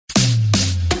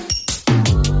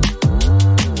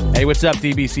Hey, what's up,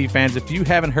 DBC fans? If you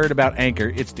haven't heard about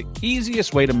Anchor, it's the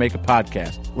easiest way to make a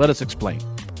podcast. Let us explain.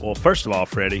 Well, first of all,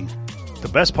 Freddie, the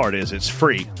best part is it's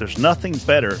free. There's nothing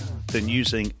better than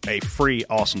using a free,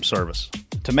 awesome service.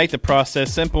 To make the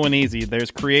process simple and easy, there's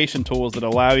creation tools that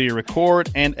allow you to record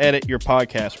and edit your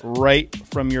podcast right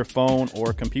from your phone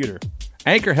or computer.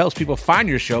 Anchor helps people find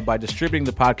your show by distributing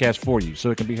the podcast for you,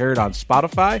 so it can be heard on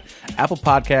Spotify, Apple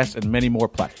Podcasts, and many more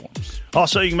platforms.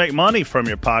 Also, you can make money from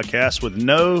your podcast with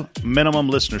no minimum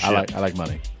listenership. I like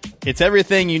money. It's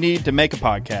everything you need to make a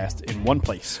podcast in one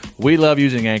place. We love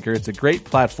using Anchor. It's a great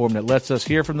platform that lets us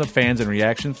hear from the fans in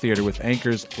Reaction Theater with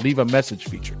Anchor's Leave a Message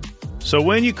feature. So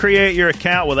when you create your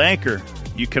account with Anchor,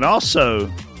 you can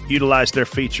also utilize their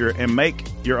feature and make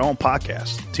your own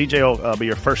podcast. TJ will be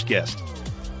your first guest.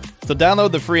 So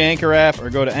download the free Anchor app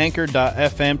or go to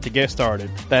anchor.fm to get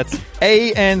started. That's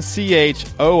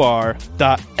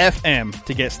ANCHOR.FM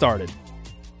to get started.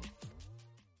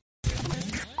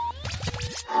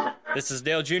 This is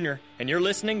Dale Jr., and you're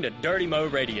listening to Dirty Mo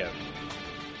Radio.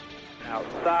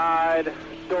 Outside,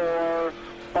 door,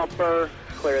 bumper,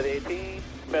 clear the 18.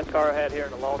 Best car ahead here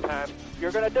in a long time.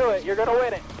 You're going to do it. You're going to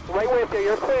win it. Right with you.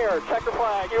 You're clear. Checker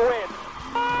flag. You win.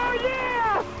 Oh,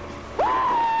 yeah!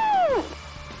 Woo!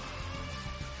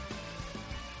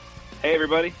 Hey,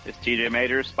 everybody. It's TJ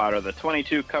Majors, spotter of the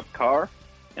 22 Cup car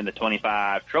and the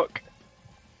 25 truck.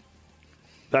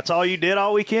 That's all you did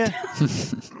all weekend?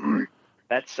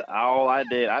 That's all I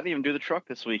did. I didn't even do the truck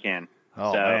this weekend.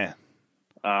 Oh, man.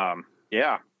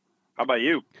 Yeah. How about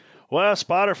you? Well,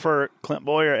 spotter for Clint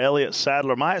Boyer, Elliott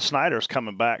Sadler. Myatt Snyder's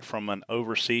coming back from an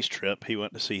overseas trip. He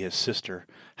went to see his sister.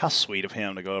 How sweet of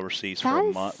him to go overseas for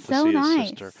a month to see his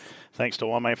sister. Thanks to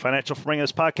One Man Financial for bringing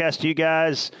this podcast to you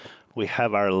guys. We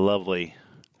have our lovely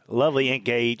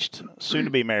engaged,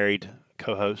 soon-to-be married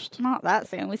co-host. Not that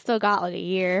soon. We still got like a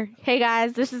year. Hey,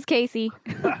 guys, this is Casey.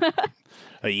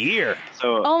 A year?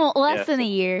 So Almost less than a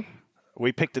year.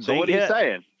 We picked a So date what are you yet?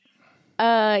 saying?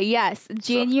 Yes,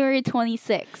 January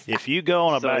 26th. If you go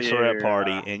on a So bachelorette you're,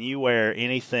 party and you wear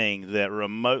anything that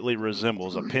remotely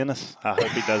resembles a penis, I hope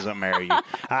he doesn't marry you.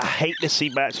 I hate to see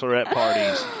bachelorette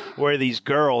parties where these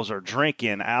girls are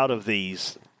drinking out of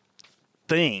these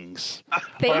things.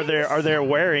 Are they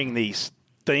wearing these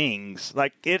things?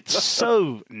 Like, it's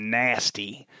so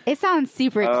nasty. It sounds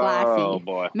super classy. Oh,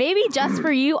 boy. Maybe just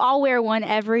for you, I'll wear one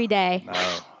every day.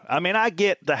 No. I mean, I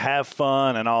get to have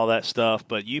fun and all that stuff,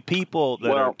 but you people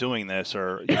that are doing this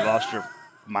you lost your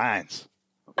minds.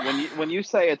 When you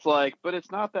say it's like, but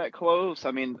it's not that close.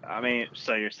 I mean,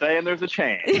 so you're saying there's a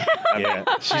chance. Yeah,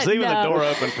 she's leaving the door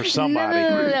open for somebody.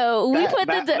 No. We put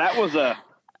the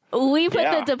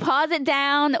the deposit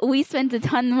down. We spent a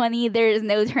ton of money. There's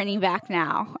no turning back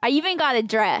now. I even got a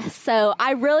dress, so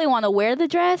I really want to wear the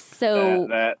dress. So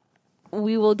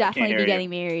we will definitely be getting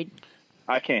married.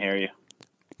 I can't hear you.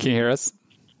 Can you hear us?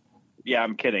 Yeah,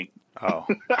 I'm kidding. Oh.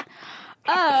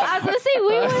 I was going to say,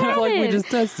 It's like we just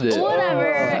tested it.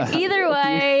 Whatever. Either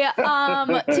way,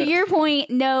 to your point,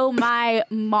 no, my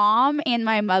mom and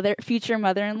my future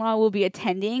mother-in-law will be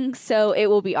attending, so it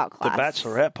will be all class. The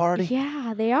bachelorette party?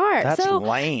 Yeah, they are. That's so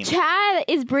lame. Chad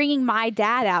is bringing my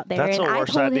dad out there. That's and a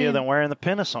worse idea than wearing the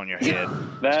penis on your head.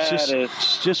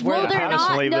 Just wear the penis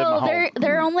and leave it in the home.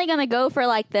 They're only going to go for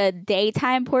like the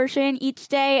daytime portion each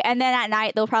day, and then at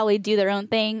night they'll probably do their own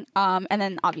thing, and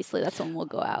then obviously that's when we'll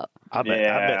go out. I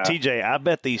bet TJ. I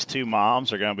bet these two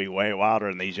moms are going to be way wilder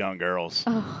than these young girls.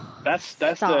 I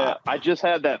just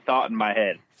had that thought in my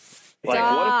head.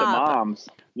 Like,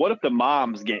 what if the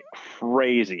moms get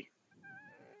crazy?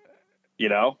 You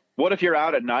know, what if you're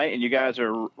out at night and you guys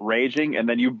are raging and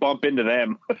then you bump into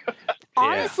them?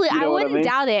 Honestly, I wouldn't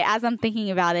doubt it. As I'm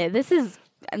thinking about it, this is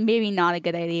maybe not a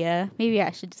good idea. Maybe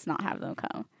I should just not have them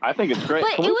come. I think it's great.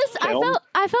 But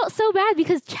I felt so bad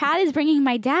because Chad is bringing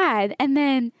my dad, and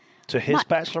then. To his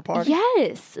bachelor party?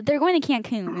 Yes. They're going to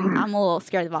Cancun. And I'm a little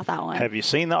scared about that one. Have you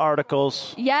seen the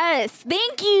articles? Yes.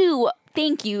 Thank you.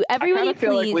 Everybody, I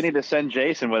feel like we need to send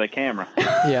Jason with a camera.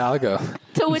 Yeah, I'll go.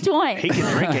 To which one? He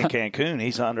can drink in Cancun.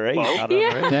 He's underage. Not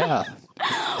underage. Yeah.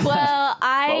 Well,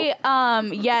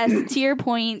 yes, to your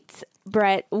point,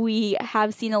 Brett, we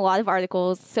have seen a lot of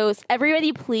articles. So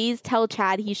everybody, please tell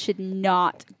Chad he should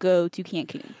not go to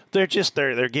Cancun. They're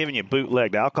giving you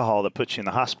bootlegged alcohol that puts you in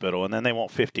the hospital, and then they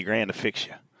want $50,000 to fix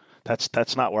you.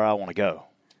 That's not where I want to go.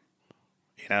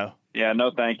 You know? Yeah,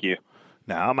 no, thank you.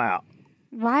 No, I'm out.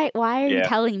 Why are you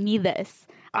telling me this?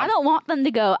 I don't want them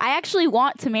to go. I actually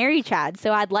want to marry Chad,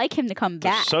 so I'd like him to come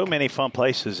back. There's so many fun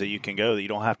places that you can go that you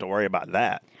don't have to worry about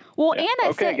that. Well, and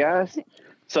I said, guys.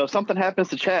 So if something happens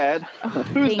to Chad,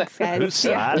 thanks, guys. Who's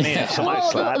sliding in?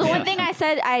 The one thing I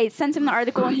said, I sent him the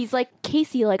article, and he's like,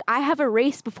 Casey, like, I have a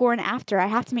race before and after. I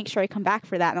have to make sure I come back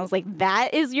for that. And I was like,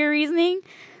 that is your reasoning?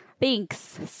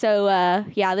 Thanks. So,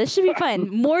 yeah, this should be fun.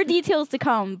 More details to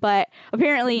come, but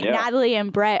apparently Natalie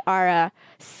and Brett are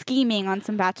scheming on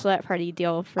some bachelorette party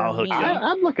deal for me.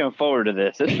 I'm looking forward to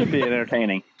this. This should be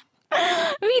entertaining.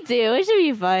 Me too. It should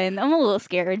be fun. I'm a little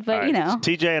scared, but, you know.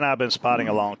 TJ and I have been spotting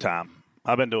a long time.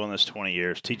 I've been doing this 20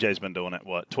 years. TJ's been doing it,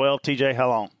 12? TJ, how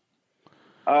long?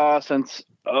 Since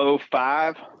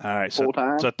 2005. All right, full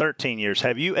time. So 13 years.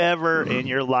 Have you ever in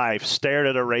your life stared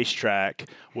at a racetrack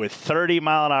with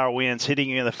 30-mile-an-hour winds hitting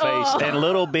you in the face and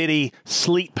little bitty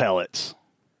sleet pellets?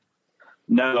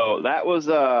 No, that was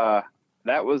a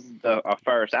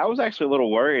first. I was actually a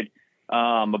little worried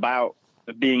about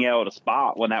being able to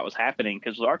spot when that was happening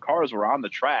because our cars were on the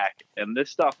track, and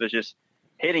this stuff is just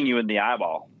hitting you in the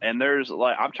eyeball. And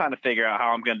I'm trying to figure out how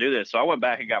I'm going to do this. So I went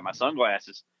back and got my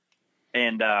sunglasses,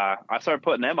 and I started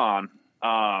putting them on.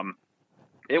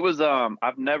 It was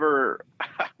I've never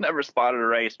spotted a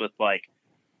race with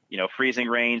freezing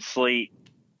rain, sleet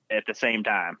at the same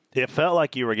time. It felt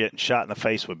like you were getting shot in the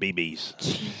face with BBs.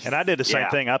 Jeez. And I did the same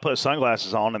thing. I put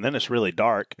sunglasses on, and then it's really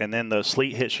dark, and then the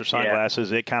sleet hits your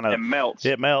sunglasses. It kind of melts.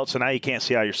 It melts, and now you can't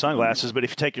see out your sunglasses. But if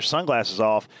you take your sunglasses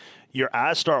off, your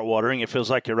eyes start watering. It feels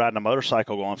like you're riding a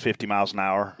motorcycle going 50 miles an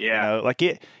hour. Yeah. You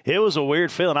know, it was a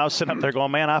weird feeling. I was sitting up there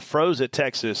going, man, I froze at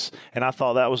Texas, and I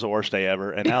thought that was the worst day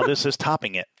ever, and now this is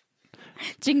topping it.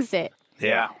 Jinx it.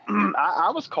 Yeah.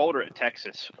 I was colder at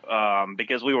Texas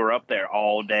because we were up there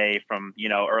all day from,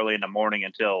 early in the morning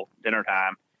until dinner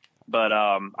time. But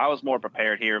I was more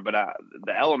prepared here. But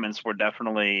the elements were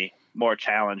definitely more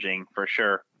challenging for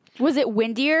sure. Was it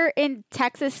windier in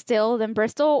Texas still than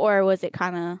Bristol, or was it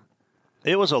kind of...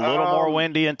 It was a little more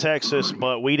windy in Texas,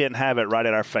 but we didn't have it right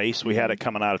at our face. We had it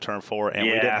coming out of turn 4, and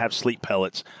we didn't have sleet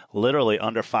pellets literally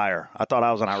under fire. I thought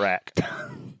I was in Iraq.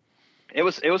 It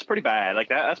was pretty bad. Like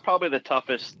that's probably the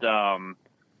toughest.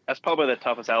 That's probably the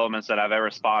toughest elements that I've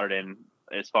ever spotted in,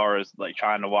 as far as like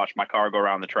trying to watch my car go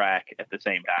around the track at the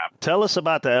same time. Tell us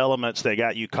about the elements that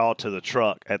got you called to the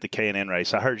truck at the K&N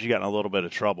race. I heard you got in a little bit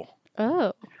of trouble.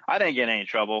 Oh. I didn't get in any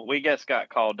trouble. We just got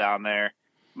called down there.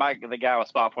 The guy was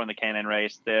spot for in the K&N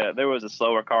race. There was a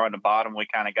slower car in the bottom. We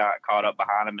kind of got caught up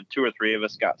behind him, and 2 or 3 of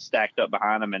us got stacked up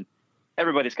behind him, and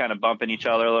everybody's kind of bumping each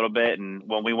other a little bit. And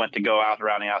when we went to go out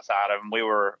around the outside of him, we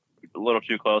were a little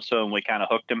too close to him. We kind of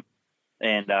hooked him,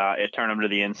 and it turned him to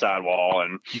the inside wall.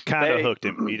 And you kind of hooked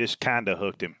him. You just kind of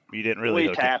hooked him. You didn't really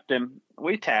hook him.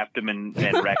 We tapped him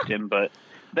and wrecked him. But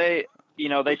they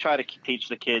try to teach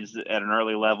the kids at an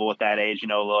early level at that age,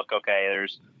 look, okay,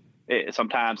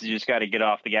 sometimes you just got to get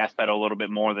off the gas pedal a little bit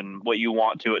more than what you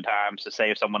want to at times to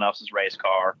save someone else's race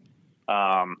car.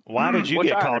 Why did you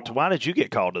get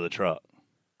called to the truck?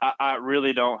 I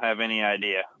really don't have any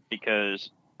idea because,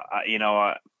 I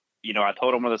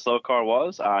told him where the slow car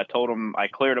was. I told him I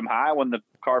cleared him high when the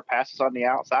car passes on the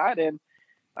outside, and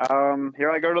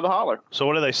here I go to the holler. So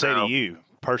what do they say to you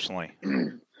personally?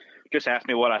 Just asked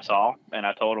me what I saw, and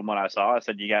I told him what I saw. I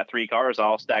said, you got 3 cars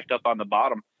all stacked up on the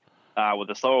bottom. With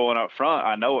the slower one up front,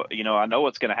 I know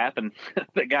what's going to happen.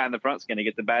 The guy in the front's going to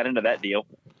get the bad end of that deal.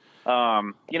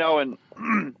 And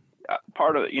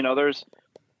part of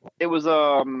it was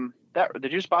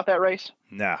did you spot that race?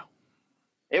 No.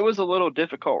 It was a little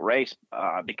difficult race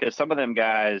because some of them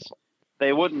guys,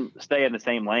 they wouldn't stay in the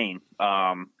same lane.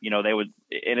 They would,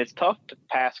 and it's tough to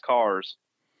pass cars.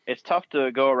 It's tough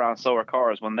to go around slower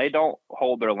cars when they don't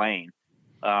hold their lane.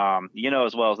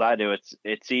 As well as I do,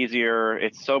 it's easier.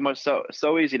 It's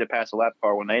so easy to pass a lap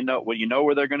car when you know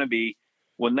where they're going to be.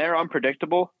 When they're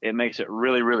unpredictable, it makes it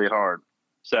really, really hard.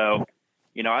 So,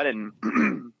 I didn't,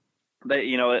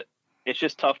 it's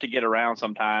just tough to get around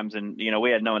sometimes. And,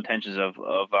 we had no intentions of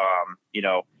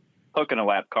hooking a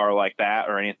lap car like that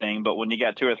or anything. But when you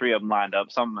got 2 or 3 of them lined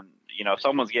up,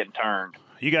 someone's getting turned.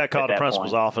 You got called to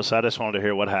principal's office. I just wanted to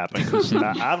hear what happened. 'Cause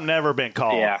I've never been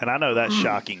called, and I know that's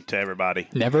shocking to everybody.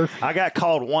 Never? I got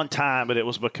called one time, but it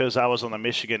was because I was on the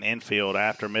Michigan infield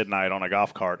after midnight on a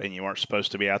golf cart, and you weren't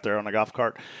supposed to be out there on a golf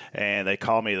cart. And they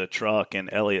called me the truck, and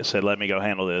Elliot said, let me go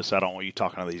handle this. I don't want you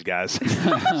talking to these guys.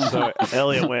 So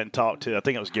Elliot went and talked to, I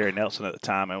think it was Gary Nelson at the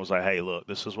time, and was like, hey, look,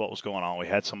 this is what was going on. We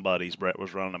had some buddies. Brett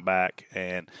was running them back,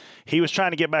 and he was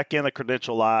trying to get back in the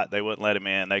credential lot. They wouldn't let him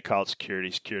in. They called security.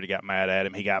 Security got mad at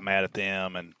him. He got mad at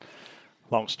them. And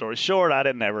long story short, I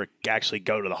didn't ever actually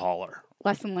go to the hauler.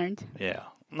 Lesson learned. Yeah,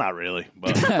 not really.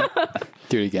 But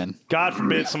Do it again. God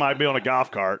forbid somebody be on a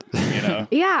golf cart, you know.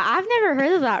 Yeah, I've never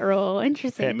heard of that rule.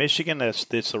 Interesting. In Michigan, it's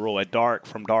the rule.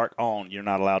 From dark on, you're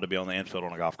not allowed to be on the infield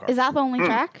on a golf cart. Is that the only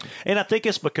track? And I think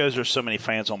it's because there's so many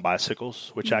fans on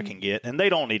bicycles, which I can get. And they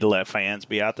don't need to let fans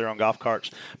be out there on golf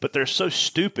carts. But they're so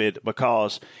stupid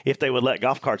because if they would let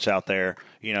golf carts out there,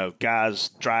 you know, guys,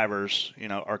 drivers, you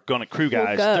know, are going to crew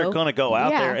guys. They're going to go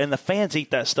out there, and the fans eat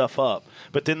that stuff up.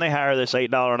 But then they hire this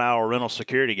 $8 an hour rental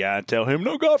security guy and tell him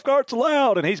no golf carts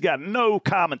allowed, and he's got no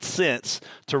common sense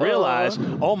to realize,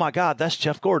 oh my God, that's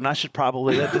Jeff Gordon. I should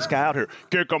probably let this guy out here.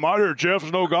 Can't come out here, Jeff.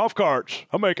 There's no golf carts.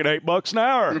 I'm making $8 an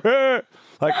hour.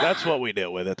 Like, that's what we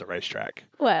deal with at the racetrack.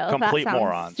 Well, complete that sounds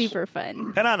morons. super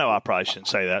fun. And I know I probably shouldn't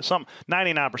say that.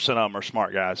 99% of them are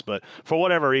smart guys, but for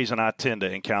whatever reason, I tend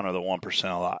to encounter the 1%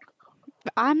 a lot.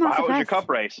 I'm not How was your surprised. cup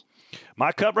race?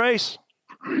 My cup race?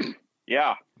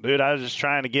 Yeah. Dude, I was just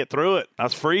trying to get through it. I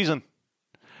was freezing.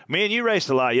 Me and you raced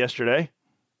a lot yesterday.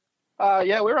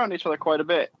 Yeah, we were on each other quite a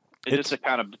bit. It's just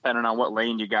kind of depending on what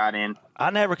lane you got in. I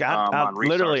on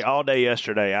literally restarts. all day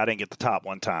yesterday, I didn't get the top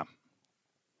one time.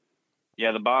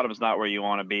 Yeah, the bottom's not where you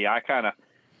want to be. I kind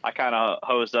of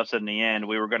hosed us in the end.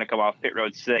 We were going to come off pit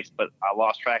road 6, but I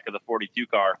lost track of the 42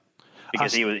 car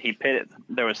because he pitted.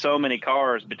 There was so many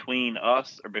cars between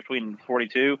us or between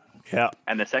 42. Yeah.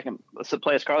 And the second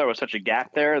place car, there was such a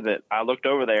gap there that I looked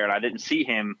over there and I didn't see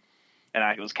him, and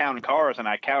I was counting cars and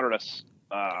I counted us.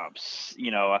 I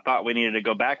thought we needed to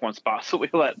go back one spot, so we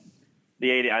let the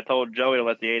 80. I told Joey to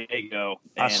let the 88 go.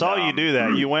 And, I saw you do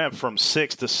that. You went from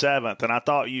 6th to 7th, and I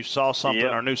thought you saw something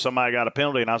or knew somebody got a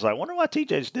penalty, and I was like, I wonder why TJ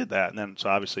just did that. And then, so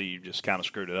obviously you just kind of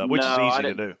screwed it up, which is easy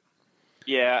to do.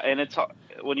 Yeah, and it's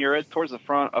when you're towards the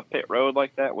front of pit road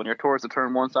like that, when you're towards the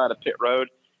turn one side of pit road,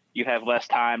 you have less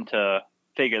time to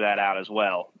figure that out as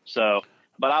well. So,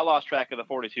 but I lost track of the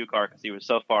 42 car because he was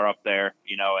so far up there,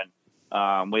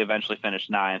 and we eventually finished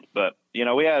 9th. But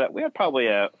we had probably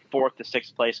a 4th to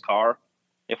 6th place car.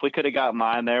 If we could have gotten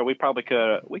mine there, we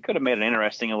could have made it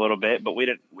interesting a little bit, but we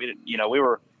didn't. We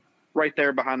were right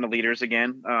there behind the leaders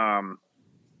again.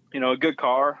 A good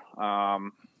car. I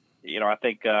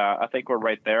think we're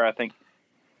right there. I think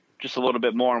just a little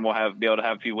bit more, and we'll be able to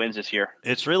have a few wins this year.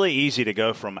 It's really easy to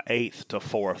go from 8th to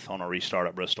 4th on a restart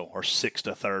at Bristol, or 6th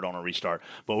to 3rd on a restart.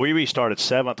 But we restarted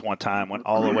 7th one time, went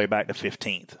all the way back to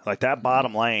 15th. Like that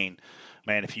bottom lane,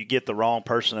 man, if you get the wrong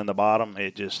person in the bottom,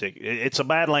 it's a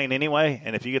bad lane anyway.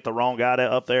 And if you get the wrong guy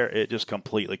up there, it just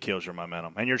completely kills your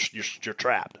momentum, and you're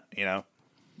trapped. Yeah.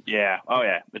 Oh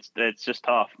yeah. It's just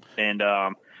tough. And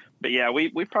but yeah,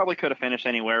 we probably could have finished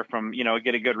anywhere from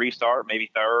get a good restart, maybe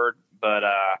 3rd. But,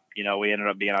 we ended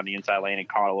up being on the inside lane and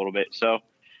caught a little bit. So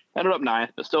ended up 9th,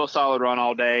 but still a solid run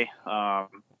all day.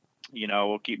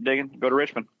 We'll keep digging, go to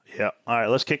Richmond. Yeah. All right,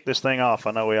 let's kick this thing off.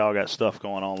 I know we all got stuff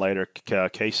going on later.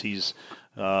 Casey's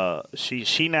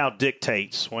she now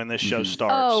dictates when this show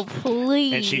starts. Oh,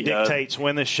 please. And she dictates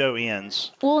when this show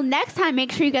ends. Well, next time,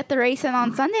 make sure you get the race in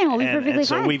on Sunday, and we'll be perfectly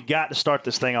so fine. we've got to start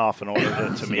this thing off in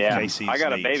order to meet Casey's I got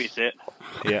to needs. babysit.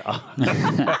 Yeah.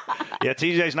 Yeah,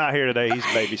 TJ's not here today. He's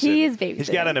babysitting. He is babysitting. He's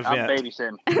got an event. I'm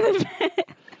babysitting.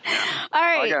 All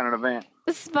right. I got an event.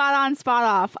 Spot on, spot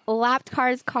off. Lapped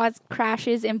cars caused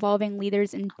crashes involving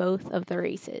leaders in both of the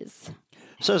races.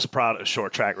 So it's a product of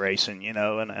short track racing, and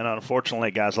unfortunately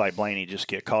guys like Blaney just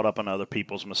get caught up in other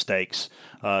people's mistakes.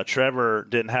 Trevor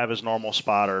didn't have his normal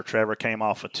spotter. Trevor came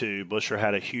off a 2. Busher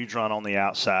had a huge run on the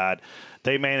outside.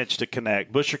 They managed to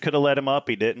connect. Busher could have let him up.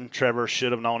 He didn't. Trevor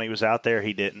should have known he was out there.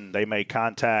 He didn't. They made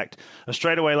contact. A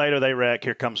straightaway later, they wreck.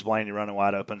 Here comes Blaney running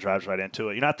wide open, drives right into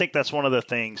it. I think that's one of the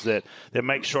things that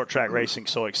makes short track racing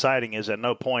so exciting is at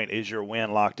no point is your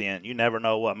win locked in. You never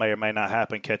know what may or may not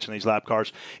happen catching these lap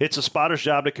cars. It's a spotter's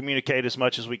job to communicate as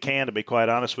much as we can, to be quite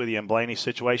honest with you. In Blaney's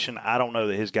situation, I don't know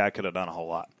that his guy could have done a whole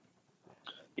lot.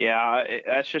 Yeah,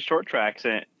 that's just short tracks.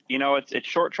 And, it's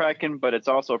short tracking, but it's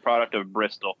also a product of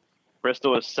Bristol.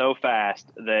 Bristol is so fast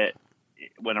that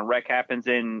when a wreck happens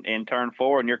in turn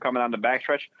 4 and you're coming on the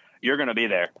backstretch, you're going to be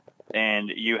there. And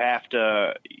you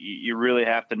really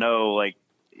have to know,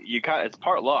 it's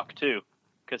part luck too.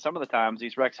 Because some of the times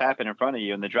these wrecks happen in front of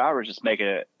you and the drivers just make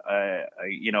a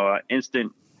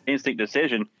instant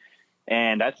decision.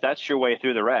 And that's your way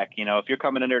through the wreck. If you're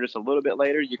coming in there just a little bit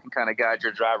later, you can kind of guide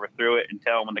your driver through it and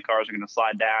tell when the cars are going to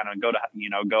slide down and go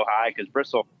high, because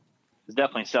Bristol is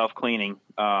definitely self-cleaning.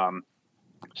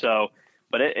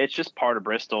 But it's just part of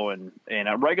Bristol, and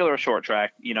a regular short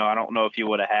track, I don't know if you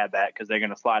would have had that because they're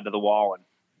going to slide to the wall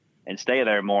and stay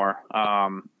there more.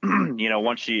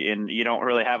 Once you don't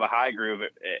really have a high groove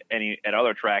at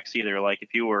other tracks either. Like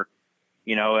if you were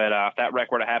You know, if that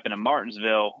wreck were to happen in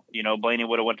Martinsville, you know, Blaney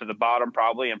would have went to the bottom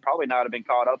probably and probably not have been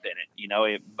caught up in it, you know,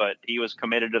 but he was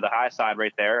committed to the high side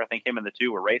right there. I think him and the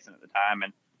two were racing at the time,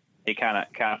 and he kind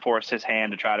of forced his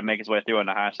hand to try to make his way through on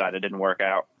the high side. It didn't work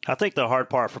out. I think the hard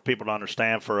part for people to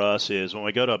understand for us is when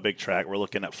we go to a big track, we're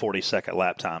looking at 40-second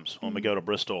lap times. When we go to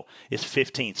Bristol, it's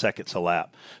 15 seconds a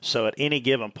lap. So at any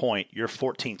given point, you're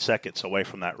 14 seconds away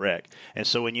from that wreck. And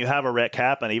so when you have a wreck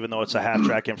happen, even though it's a half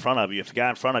track in front of you, if the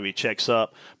guy in front of you checks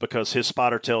up because his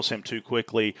spotter tells him too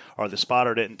quickly or the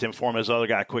spotter didn't inform his other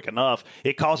guy quick enough,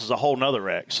 it causes a whole nother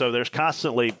wreck. So there's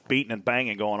constantly beating and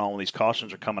banging going on when these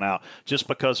cautions are coming out just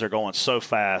because they're going so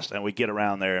fast and we get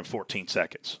around there in 14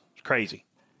 seconds. It's crazy.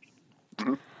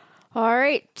 All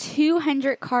right,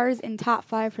 200 cars in top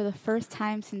 5 for the first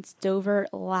time since Dover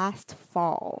last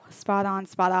fall. Spot on,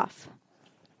 spot off.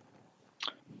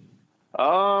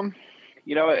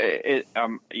 You know,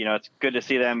 you know, it's good to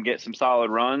see them get some solid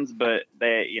runs, but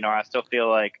they, you know, I still feel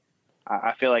like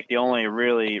the only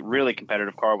really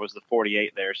competitive car was the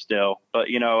 48 there still. But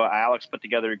you know, Alex put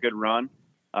together a good run.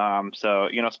 So,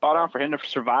 you know, spot on for him for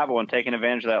survival and taking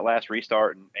advantage of that last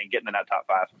restart and getting in that top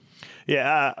 5.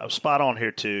 Yeah, spot on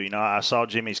here, too. You know, I saw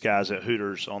Jimmy's guys at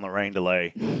Hooters on the rain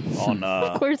delay.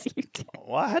 Of course you did.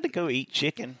 Well, I had to go eat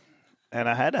chicken, and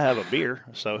I had to have a beer.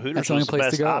 So Hooters the was the only place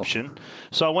best to go. option.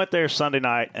 So I went there Sunday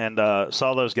night and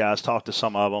saw those guys, talked to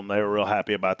some of them. They were real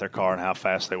happy about their car and how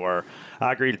fast they were.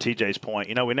 I agree to TJ's point.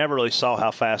 You know, we never really saw how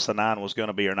fast the 9 was going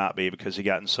to be or not be because he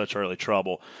got in such early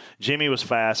trouble. Jimmy was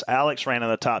fast. Alex ran in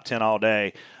the top 10 all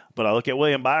day. But I look at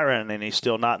William Byron, and he's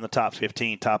still not in the top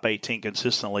 15, top 18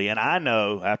 consistently. And I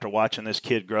know after watching this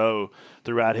kid grow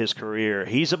throughout his career,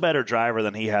 he's a better driver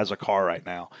than he has a car right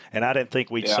now. And I didn't think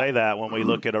we'd say that when we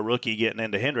look at a rookie getting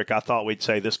into Hendrick. I thought we'd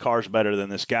say this car's better than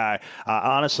this guy.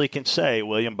 I honestly can say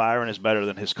William Byron is better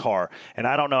than his car. And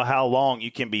I don't know how long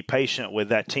you can be patient with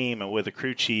that team and with the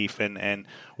crew chief and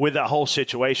with that whole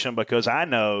situation, because I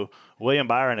know William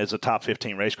Byron is a top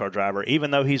 15 race car driver,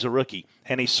 even though he's a rookie.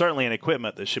 And he's certainly an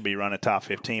equipment that should be running top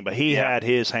 15. But he had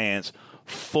his hands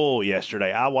full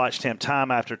yesterday. I watched him time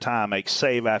after time make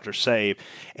save after save.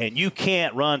 And you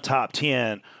can't run top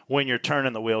 10 when you're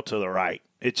turning the wheel to the right.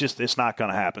 It's not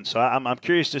going to happen. So I'm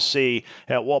curious to see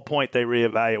at what point they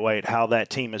reevaluate how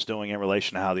that team is doing in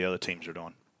relation to how the other teams are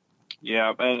doing.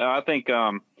 Yeah, and I think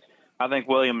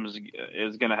Williams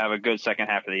is going to have a good second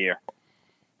half of the year.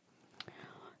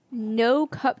 No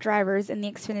Cup drivers in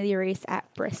the Xfinity race at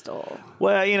Bristol.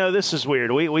 Well, you know, this is weird.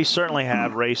 We certainly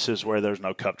have races where there's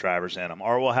no Cup drivers in them,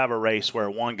 or we'll have a race where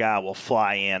one guy will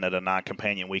fly in at a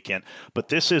non-companion weekend. But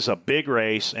this is a big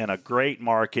race and a great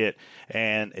market,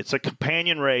 and it's a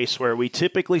companion race where we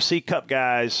typically see Cup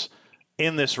guys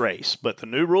in this race. But the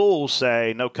new rules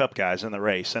say no Cup guys in the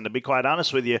race. And to be quite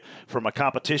honest with you, from a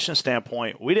competition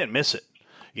standpoint, we didn't miss it.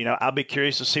 You know, I'll be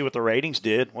curious to see what the ratings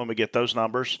did when we get those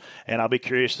numbers, and I'll be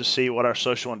curious to see what our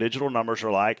social and digital numbers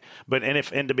are like. But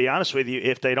and to be honest with you,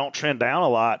 if they don't trend down a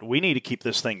lot, we need to keep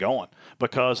this thing going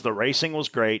because the racing was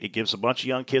great. It gives a bunch of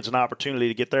young kids an opportunity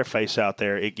to get their face out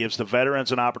there. It gives the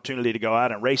veterans an opportunity to go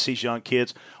out and race these young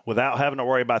kids without having to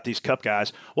worry about these Cup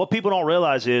guys. What people don't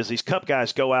realize is these Cup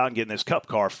guys go out and get in this Cup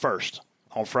car first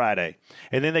on Friday,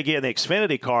 and then they get in the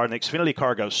Xfinity car, and the Xfinity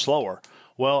car goes slower.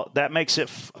 Well, that makes it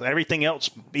everything else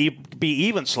be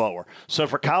even slower. So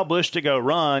for Kyle Busch to go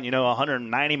run,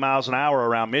 190 miles an hour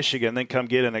around Michigan, then come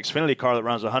get an Xfinity car that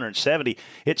runs 170,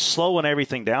 it's slowing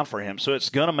everything down for him. So it's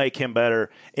going to make him better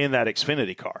in that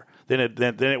Xfinity car than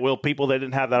it will people that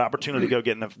didn't have that opportunity to go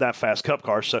get in that fast Cup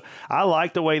car. So I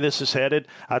like the way this is headed.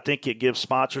 I think it gives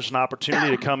sponsors an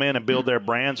opportunity to come in and build their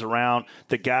brands around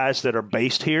the guys that are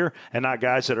based here and not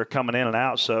guys that are coming in and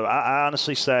out. So I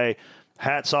honestly say,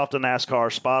 hats off to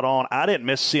NASCAR, spot on. I didn't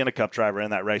miss seeing a Cup driver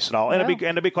in that race at all. No.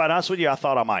 And to be quite honest with you, I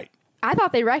thought I might. I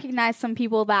thought they recognized some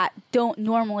people that don't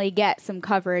normally get some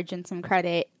coverage and some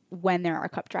credit when there are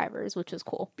Cup drivers, which is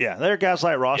cool. Yeah, there are guys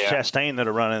like Ross Chastain that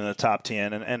are running in the top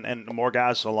 10 and more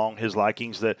guys along his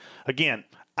likings that, again,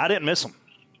 I didn't miss them.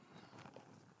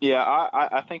 Yeah,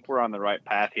 I think we're on the right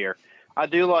path here. I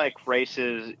do like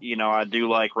races,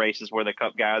 where the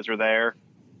Cup guys are there.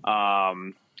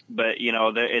 But,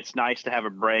 it's nice to have a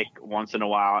break once in a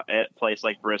while at a place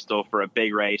like Bristol for a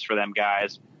big race for them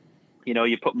guys.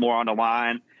 You put more on the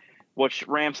line, which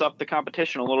ramps up the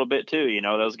competition a little bit too.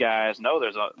 Those guys know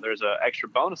there's a extra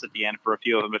bonus at the end for a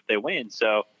few of them if they win.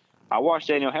 So I watched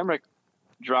Daniel Hemrick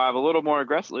drive a little more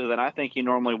aggressively than I think he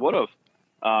normally would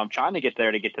have, trying to get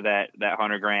there to get to that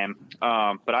 100 grand.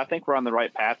 But I think we're on the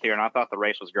right path here, and I thought the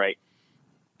race was great.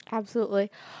 Absolutely.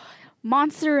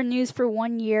 Monster renews for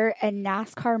 1 year, and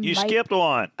NASCAR You might... skipped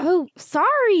one. Oh,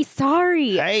 sorry.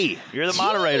 Hey, you're the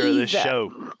moderator of this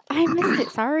show. I missed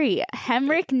it. Sorry.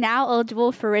 Hemrick now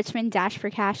eligible for Richmond Dash for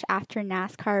Cash after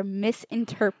NASCAR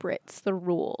misinterprets the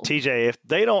rule. TJ, if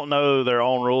they don't know their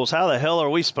own rules, how the hell are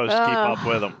we supposed to keep up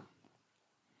with them?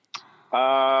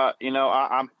 I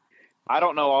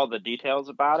don't know all the details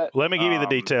about it. Let me give you the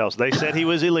details. They said he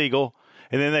was illegal,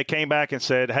 and then they came back and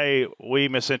said, hey, we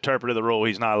misinterpreted the rule.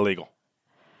 He's not illegal.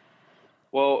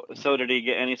 Well, so did he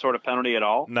get any sort of penalty at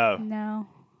all? No.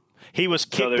 He was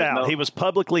kicked out. He was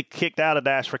publicly kicked out of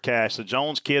Dash for Cash. The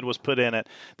Jones kid was put in it.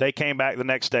 They came back the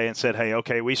next day and said, hey,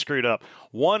 okay, we screwed up.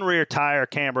 One rear tire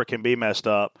camber can be messed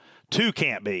up. Two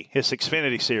can't be. It's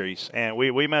Xfinity Series. And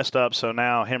we messed up, so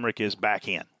now Hemrick is back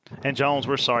in. And Jones,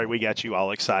 we're sorry we got you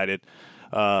all excited,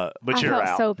 but you're out. I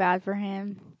felt so bad for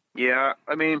him. Yeah,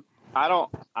 I mean, I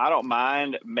don't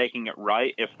mind making it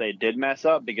right if they did mess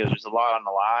up because there's a lot on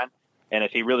the line. And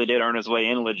if he really did earn his way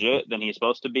in legit, then he's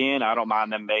supposed to be in. I don't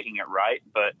mind them making it right,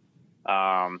 but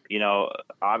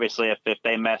obviously if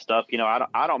they messed up,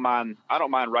 I don't mind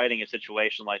writing a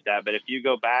situation like that. But if you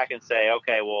go back and say,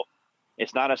 okay, well,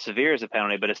 it's not as severe as a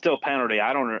penalty, but it's still a penalty,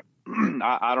 I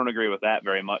don't agree with that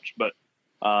very much. But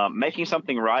making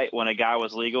something right when a guy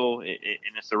was legal and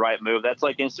it's the right move, that's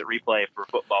like instant replay for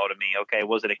football to me. Okay,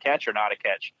 was it a catch or not a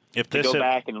catch? If you go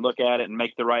back and look at it and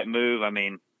make the right move, I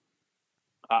mean,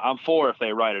 I'm for if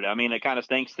they write it. I mean, it kind of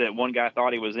stinks that one guy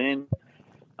thought he was in,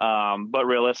 but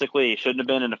realistically, he shouldn't have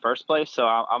been in the first place, so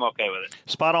I'm okay with it.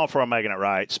 Spot on for them making it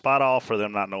right. Spot off for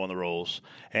them not knowing the rules.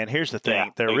 And here's the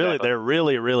thing. They're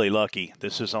really, really lucky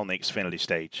this is on the Xfinity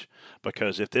stage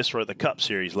because if this were at the Cup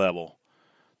Series level,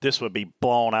 this would be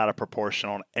blown out of proportion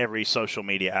on every social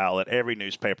media outlet, every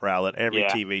newspaper outlet, every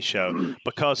TV show,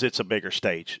 because it's a bigger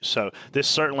stage. So this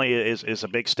certainly is a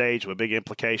big stage with big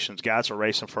implications. Guys are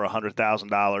racing for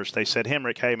 $100,000. They said,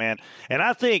 Hemrick, hey, man. And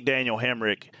I think Daniel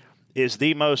Hemrick is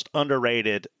the most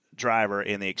underrated driver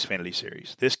in the Xfinity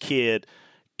Series. This kid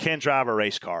can drive a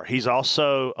race car. He's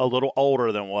also a little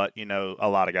older than what, a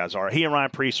lot of guys are. He and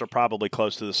Ryan Preece are probably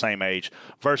close to the same age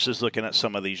versus looking at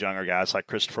some of these younger guys like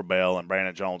Christopher Bell and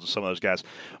Brandon Jones and some of those guys.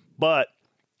 But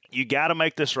you got to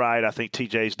make this right. I think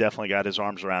TJ's definitely got his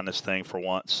arms around this thing for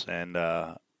once, and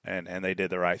they did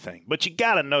the right thing. But you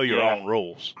got to know your own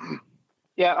rules.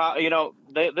 Yeah,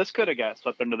 this could have got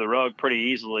swept under the rug pretty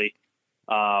easily.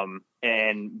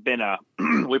 And been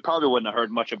we probably wouldn't have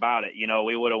heard much about it.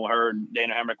 We would have heard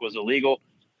Daniel Hemrick was illegal,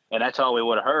 and that's all we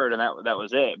would have heard, and that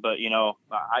was it. But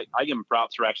I give him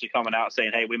props for actually coming out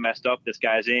saying, "Hey, we messed up. This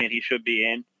guy's in. He should be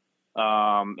in.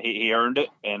 He earned it,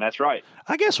 and that's right."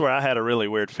 I guess where I had a really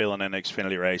weird feeling in the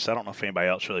Xfinity race, I don't know if anybody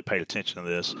else really paid attention to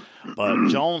this, but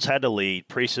Jones had to lead.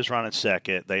 Preece is running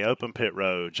second. They open pit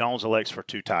road. Jones elects for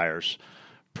 2 tires.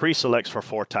 Preece selects for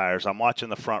 4 tires. I'm watching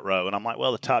the front row, and I'm like,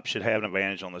 well, the top should have an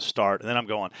advantage on the start. And then I'm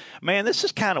going, man, this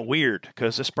is kind of weird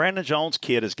because this Brandon Jones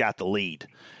kid has got the lead,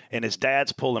 and his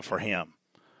dad's pulling for him.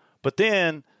 But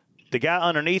then the guy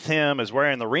underneath him is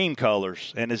wearing the Rheem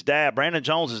colors, and his dad, Brandon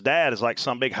Jones' dad, is like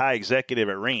some big high executive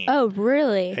at Rheem. Oh,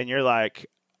 really? And you're like,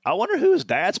 I wonder who his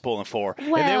dad's pulling for.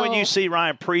 Well, and then when you see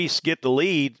Ryan Preece get the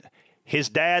lead, his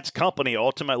dad's company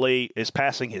ultimately is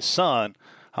passing his son.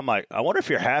 I'm like, I wonder if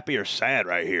you're happy or sad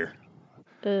right here.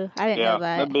 I didn't know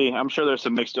that. I'm sure there's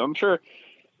some mixed. I'm sure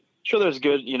there's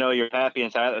good. You're happy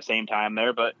and sad at the same time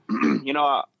there. But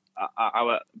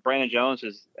Brandon Jones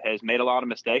has made a lot of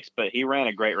mistakes, but he ran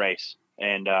a great race,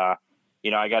 and I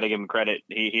got to give him credit.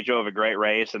 He drove a great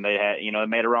race, and they had they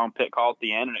made a wrong pit call at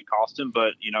the end, and it cost him.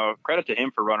 But credit to him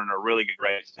for running a really good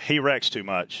race. He wrecks too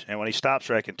much, and when he stops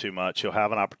wrecking too much, he'll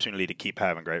have an opportunity to keep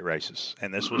having great races.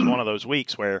 And this was one of those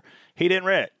weeks where he didn't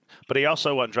wreck, but he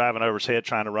also wasn't driving over his head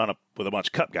trying to run up with a bunch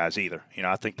of Cup guys either.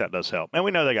 I think that does help. And we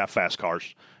know they got fast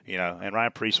cars. And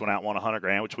Ryan Preece went out and won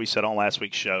 $100,000, which we said on last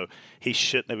week's show he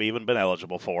shouldn't have even been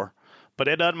eligible for. But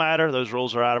it doesn't matter. Those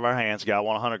rules are out of our hands. Guy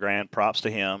won $100,000. Props to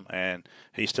him, and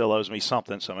he still owes me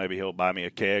something. So maybe he'll buy me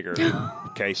a keg or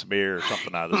a case of beer or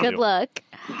something out of this. Good luck.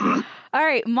 All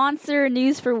right, Monster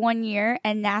renews for 1 year,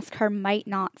 and NASCAR might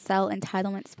not sell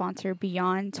entitlement sponsor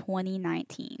beyond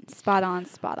 2019. Spot on,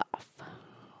 spot off.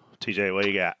 TJ, what do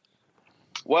you got?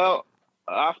 Well,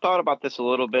 I've thought about this a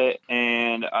little bit,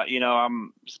 and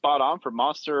I'm spot on for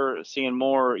Monster. Seeing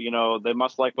more, they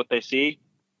must like what they see.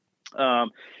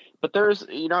 But there's,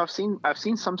 I've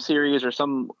seen some series or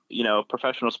some,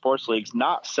 professional sports leagues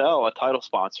not sell a title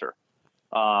sponsor.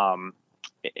 And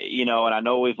I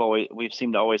know we've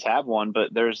seemed to always have one,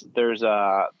 but they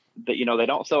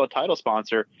don't sell a title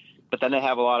sponsor, but then they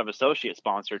have a lot of associate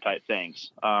sponsor type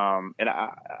things. And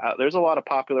there's a lot of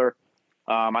popular,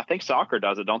 I think soccer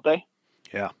does it, don't they?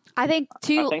 Yeah. I think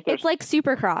it's like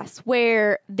Supercross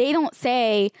where they don't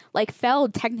say like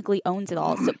Feld technically owns it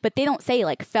all, but they don't say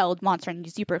like Feld Monster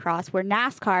Energy Supercross. Where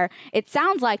NASCAR, it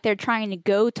sounds like they're trying to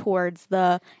go towards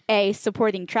the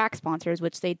supporting track sponsors,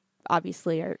 which they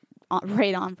obviously are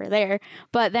right on for there.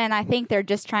 But then I think they're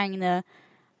just trying to.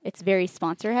 It's very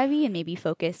sponsor heavy and maybe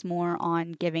focus more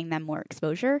on giving them more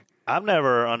exposure. I've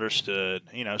never understood,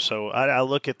 so I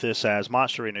look at this as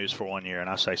Monster renews for 1 year, and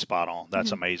I say spot on.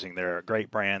 That's amazing. They're a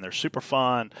great brand. They're super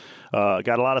fun.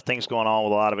 Got a lot of things going on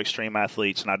with a lot of extreme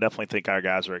athletes, and I definitely think our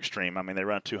guys are extreme. I mean, they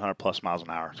run 200-plus miles an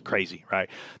hour. It's crazy, right?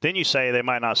 Then you say they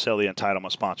might not sell the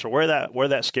entitlement sponsor. Where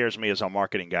that scares me as a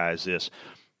marketing guy is this.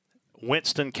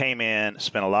 Winston came in,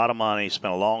 spent a lot of money,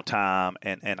 spent a long time,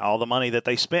 and all the money that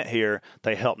they spent here,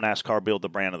 they helped NASCAR build the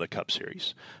brand of the Cup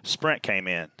Series. Sprint came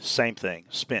in, same thing,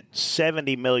 spent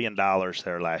 $70 million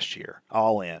there last year,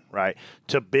 all in, right,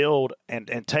 to build and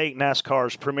take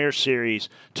NASCAR's Premier Series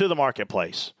to the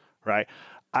marketplace, right?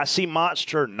 I see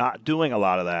Monster not doing a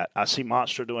lot of that. I see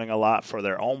Monster doing a lot for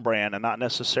their own brand and not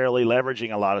necessarily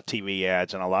leveraging a lot of TV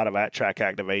ads and a lot of at-track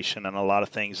activation and a lot of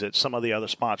things that some of the other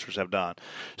sponsors have done.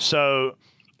 So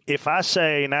if I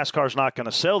say NASCAR's not going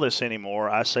to sell this anymore,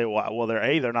 I say, well,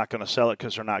 they're not going to sell it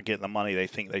because they're not getting the money they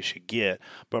think they should get.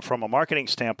 But from a marketing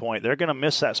standpoint, they're going to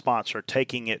miss that sponsor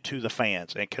taking it to the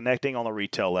fans and connecting on the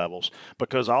retail levels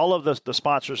because all of the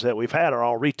sponsors that we've had are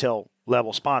all retail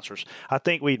level sponsors. I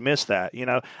think we'd miss that.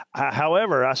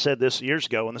 However, I said this years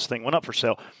ago when this thing went up for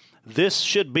sale, this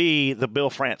should be the Bill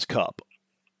France Cup.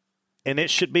 And it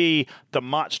should be the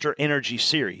Monster Energy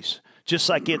Series. Just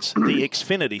like it's the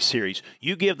Xfinity Series.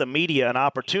 You give the media an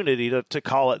opportunity to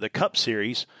call it the Cup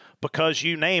Series because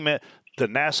you name it the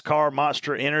NASCAR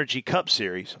Monster Energy Cup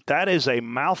Series. That is a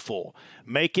mouthful.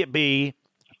 Make it be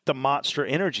the Monster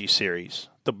Energy Series,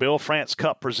 the Bill France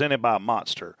Cup presented by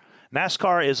Monster.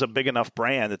 NASCAR is a big enough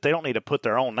brand that they don't need to put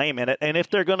their own name in it. And if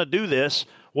they're going to do this,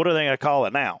 what are they going to call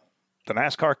it now? The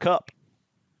NASCAR Cup.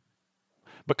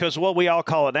 Because what we all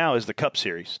call it now is the Cup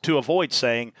Series, to avoid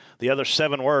saying the other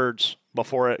 7 words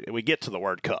before we get to the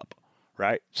word Cup,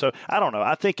 right? So I don't know.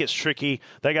 I think it's tricky.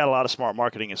 They got a lot of smart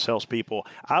marketing and salespeople.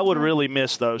 I would really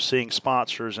miss, though, seeing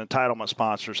sponsors, entitlement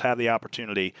sponsors, have the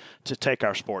opportunity to take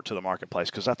our sport to the marketplace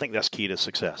because I think that's key to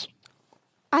success.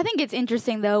 I think it's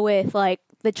interesting, though, with like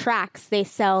the tracks, they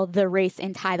sell the race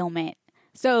entitlement.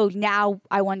 So now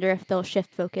I wonder if they'll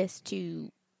shift focus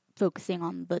to focusing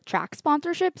on the track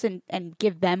sponsorships and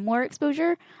give them more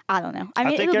exposure. I don't know. I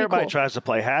mean, think everybody tries to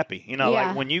play happy.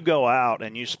 Like when you go out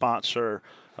and you sponsor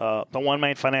the One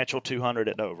Main Financial 200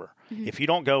 at Dover, if you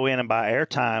don't go in and buy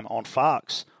airtime on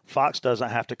Fox, Fox doesn't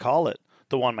have to call it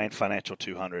the One Main Financial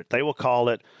 200. They will call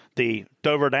it the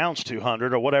Dover Downs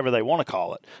 200 or whatever they want to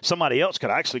call it. Somebody else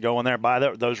could actually go in there and buy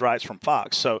those rights from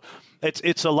Fox. So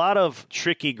it's a lot of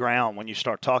tricky ground when you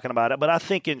start talking about it. But I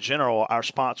think in general, our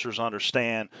sponsors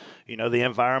understand, the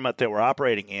environment that we're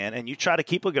operating in, and you try to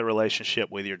keep a good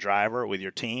relationship with your driver, with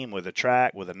your team, with the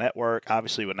track, with the network,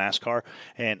 obviously with NASCAR.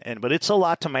 But it's a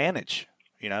lot to manage.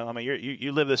 I mean,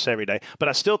 you live this every day. But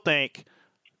I still think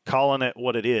calling it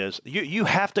what it is, you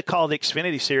have to call the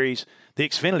Xfinity Series the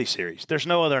Xfinity Series. There's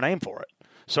no other name for it.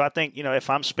 So I think, if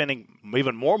I'm spending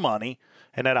even more money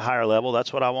and at a higher level,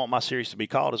 that's what I want my series to be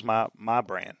called, is my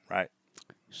brand, right?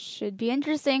 Should be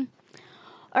interesting.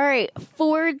 All right,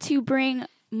 Ford to bring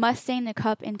Mustang the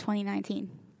Cup in 2019.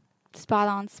 Spot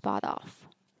on, spot off.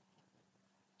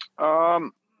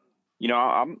 I'm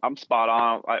spot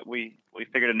on. We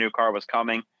figured a new car was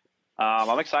coming.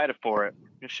 I'm excited for it.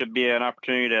 It should be an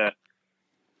opportunity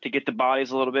to get the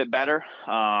bodies a little bit better.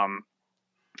 And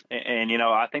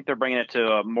I think they're bringing it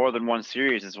to more than one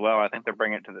series as well. I think they're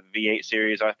bringing it to the V8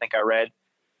 series, I think I read.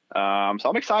 So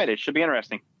I'm excited. It should be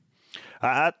interesting.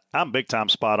 I'm big time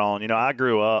spot on. I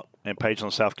grew up in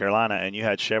Pageland, South Carolina, and you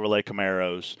had Chevrolet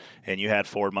Camaros and you had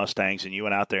Ford Mustangs, and you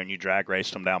went out there and you drag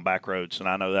raced them down back roads. And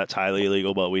I know that's highly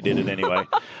illegal, but we did it anyway.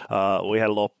 We had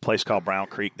a little place called Brown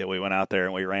Creek that we went out there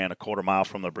and we ran a quarter mile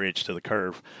from the bridge to the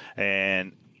curve.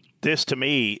 And this to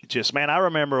me, I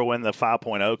remember when the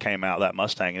 5.0 came out, that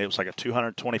Mustang, and it was like a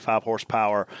 225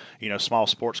 horsepower, small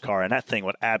sports car, and that thing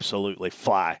would absolutely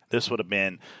fly. This would have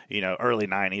been, early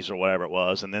 90s or whatever it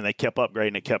was, and then they kept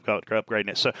upgrading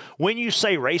it, So when you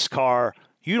say race car,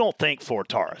 you don't think Ford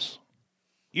Taurus.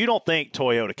 You don't think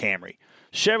Toyota Camry.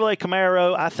 Chevrolet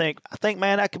Camaro, I think,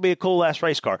 man, that could be a cool ass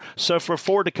race car. So for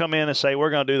Ford to come in and say, we're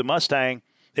going to do the Mustang,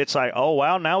 it's like, oh,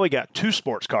 wow, now we got 2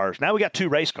 sports cars. Now we got 2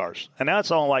 race cars. And now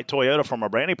it's on like Toyota from a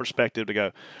branding perspective to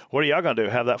go, what are y'all going to do?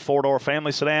 Have that 4-door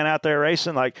family sedan out there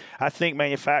racing? Like, I think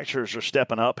manufacturers are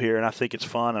stepping up here, and I think it's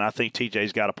fun. And I think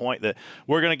TJ's got a point that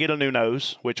we're going to get a new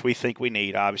nose, which we think we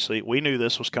need, obviously. We knew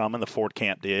this was coming. The Ford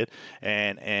camp did.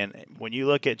 And when you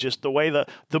look at just the way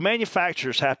the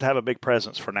manufacturers have to have a big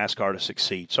presence for NASCAR to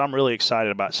succeed. So I'm really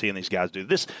excited about seeing these guys do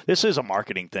this. This is a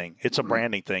marketing thing. It's a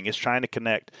branding thing. It's trying to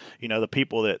connect, the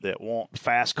people that want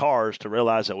fast cars to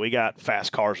realize that we got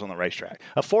fast cars on the racetrack.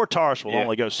 A Ford Taurus will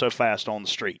only go so fast on the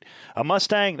street. A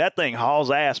Mustang, that thing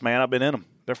hauls ass, man. I've been in them.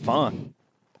 They're fun.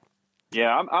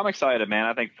 Yeah, I'm excited, man.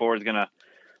 I think Ford's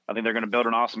I think they're gonna build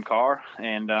an awesome car,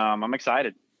 and I'm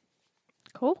excited.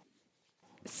 Cool.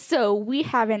 So we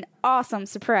have an awesome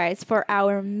surprise for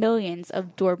our millions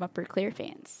of Door Bumper Clear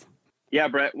fans. Yeah,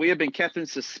 Brett, we have been kept in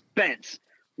suspense.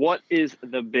 What is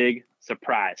the big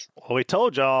surprise? Well, we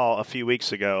told y'all a few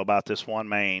weeks ago about this one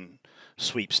main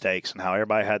sweepstakes and how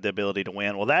everybody had the ability to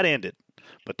win. Well, that ended.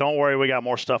 But don't worry, we got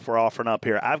more stuff we're offering up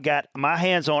here. I've got my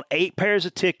hands on 8 pairs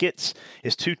of tickets.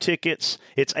 It's 2 tickets.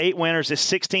 It's 8 winners. It's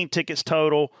 16 tickets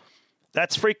total.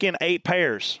 That's freaking 8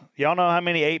 pairs. Y'all know how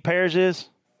many 8 pairs is?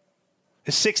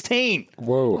 It's 16.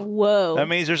 Whoa. That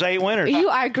means there's 8 winners. You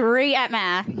are great at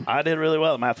math. I did really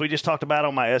well at math. We just talked about it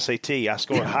on my SAT. I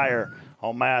scored higher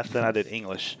on math than I did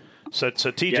English. So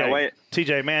TJ,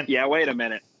 TJ, man. Yeah, wait a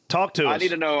minute. Talk to us. I need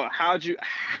to know how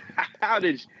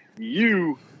did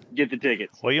you get the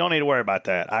tickets? Well, you don't need to worry about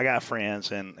that. I got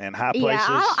friends in high places.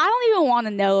 Yeah, I don't even want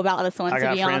to know about this one, to be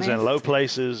honest. I got friends in low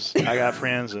places. I got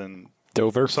friends in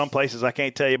Dover. Some places I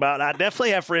can't tell you about. I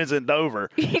definitely have friends in Dover,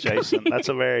 Jason. That's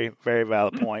a very, very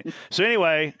valid point. So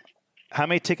anyway, how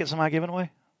many tickets am I giving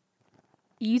away?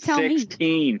 You tell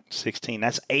 16. me. 16.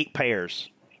 That's 8 pairs.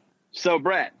 So,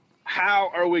 Brett, how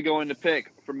are we going to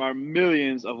pick from our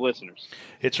millions of listeners?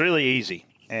 It's really easy.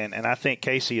 And I think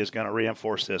Casey is going to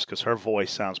reinforce this because her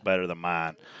voice sounds better than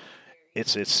mine.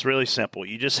 It's really simple.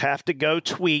 You just have to go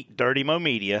tweet Dirty Mo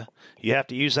Media. You have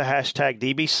to use the hashtag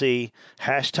DBC,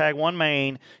 hashtag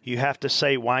OneMain. You have to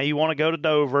say why you want to go to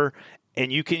Dover.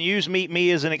 And you can use Meet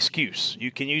Me as an excuse.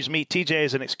 You can use Meet TJ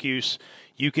as an excuse.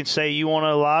 You can say you want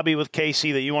to lobby with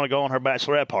Casey, that you want to go on her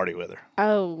bachelorette party with her.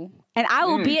 Oh, and I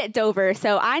will be at Dover,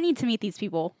 so I need to meet these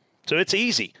people. So it's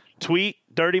easy. Tweet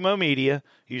Dirty Mo Media.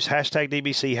 Use hashtag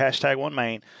DBC, hashtag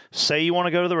OneMain. Say you want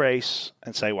to go to the race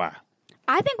and say why.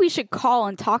 I think we should call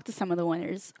and talk to some of the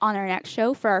winners on our next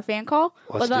show for our fan call.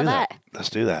 What about that? Let's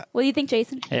do that. What do you think,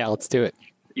 Jason? Yeah, let's do it.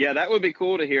 Yeah, that would be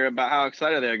cool to hear about how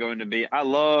excited they're going to be. I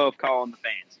love calling the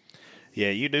fans. Yeah,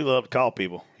 you do love to call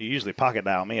people. You usually pocket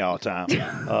dial me all the time.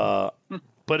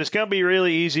 But it's going to be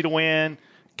really easy to win.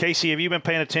 Casey, have you been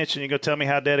paying attention? You go tell me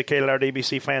how dedicated our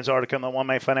DBC fans are to come to the One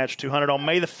Main Financial 200 on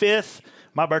May the 5th.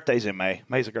 My birthday's in May.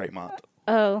 May's a great month.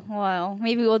 Oh, well,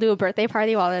 maybe we'll do a birthday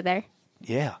party while they're there.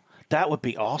 Yeah, that would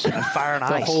be awesome. And Fire and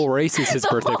Ice. The whole race is his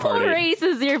birthday party. The whole race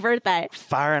is your birthday.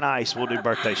 Fire and Ice. We'll do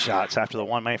birthday shots after the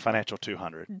One Main Financial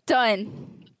 200.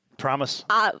 Done. Promise?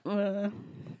 We'll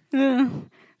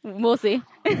see.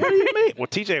 What do you mean? Well,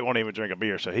 TJ won't even drink a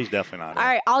beer, so he's definitely not. All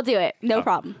right, I'll do it. No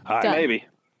problem. All right, Done. Maybe.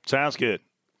 Sounds good.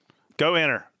 Go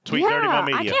enter. Tweet Dirty Mo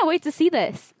Media. I can't wait to see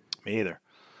this. Me either.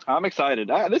 I'm excited.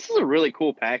 This is a really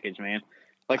cool package, man.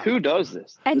 Like, who does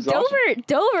this? And This is awesome.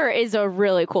 Dover is a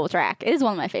really cool track. It is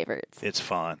one of my favorites. It's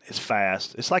fun. It's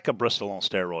fast. It's like a Bristol on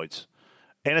steroids,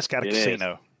 and it's got a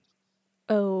casino.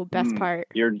 Oh, best part.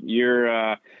 You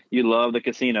love the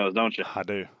casinos, don't you? I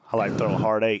do. I like throwing a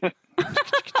hard 8.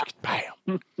 Bam.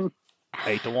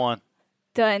 8-1.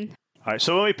 Done. All right.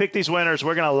 So when we pick these winners,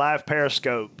 we're going to live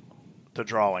Periscope the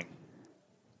drawing.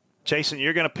 Jason,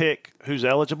 you're going to pick who's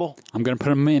eligible? I'm going to put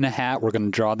them in a hat. We're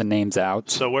going to draw the names out.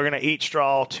 So we're going to each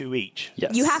draw 2 each.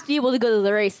 Yes. You have to be able to go to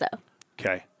the race, though.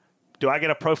 Okay. Do I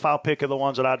get a profile pic of the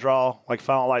ones that I draw? Like, if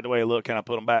I don't like the way they look, can I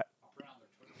put them back?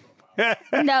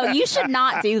 No, you should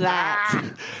not do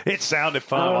that. It sounded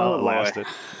fun while it lasted.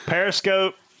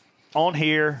 Periscope on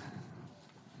here.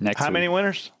 Next How week. many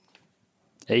winners?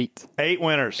 8. 8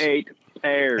 winners. 8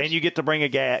 pairs. And you get to bring a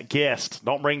guest.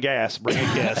 Don't bring gas. Bring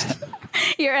a guest.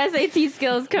 Your SAT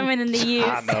skills coming into use.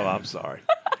 I know. I'm sorry.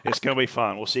 It's going to be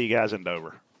fun. We'll see you guys in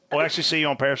Dover. We'll actually see you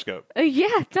on Periscope.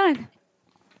 Yeah, done.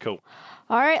 Cool.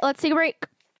 All right, let's take a break.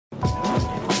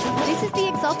 This is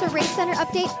the Exalta Race Center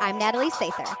update. I'm Natalie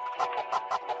Sather.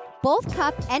 Both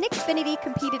Cup and Xfinity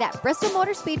competed at Bristol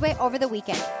Motor Speedway over the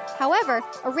weekend. However,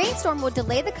 a rainstorm will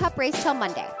delay the Cup race till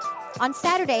Monday. On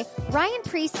Saturday, Ryan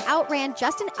Preece outran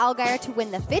Justin Allgaier to win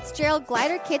the Fitzgerald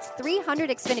Glider Kits 300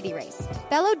 Xfinity race.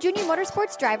 Fellow Junior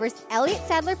Motorsports drivers Elliott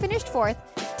Sadler finished 4th,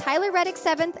 Tyler Reddick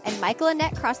 7th, and Michael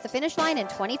Annett crossed the finish line in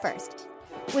 21st.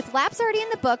 With laps already in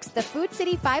the books, the Food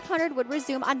City 500 would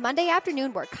resume on Monday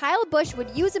afternoon, where Kyle Busch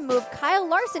would use a move Kyle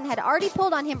Larson had already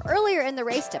pulled on him earlier in the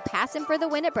race to pass him for the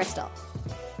win at Bristol.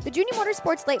 The Junior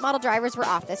Motorsports late model drivers were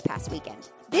off this past weekend.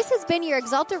 This has been your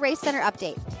Axalta Race Center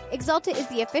update. Axalta is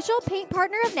the official paint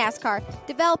partner of NASCAR,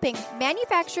 developing,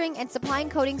 manufacturing, and supplying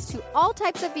coatings to all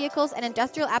types of vehicles and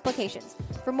industrial applications.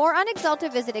 For more on Axalta,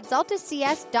 visit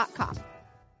axaltacs.com.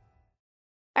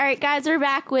 All right, guys, we're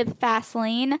back with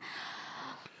Fastlane.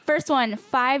 First one,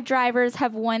 5 drivers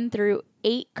have won through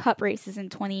 8 Cup races in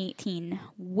 2018.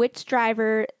 Which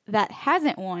driver that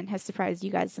hasn't won has surprised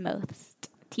you guys the most?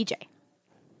 TJ.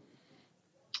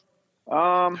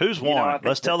 Who's won?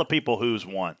 Let's tell the people who's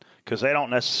won, because they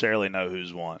don't necessarily know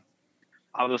who's won.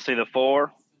 I'll just say the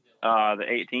 4, the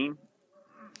 18.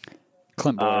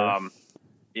 Clint Bowyer.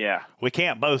 Yeah. We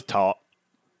can't both talk.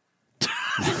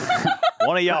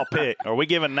 One of y'all pick. Are we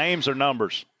giving names or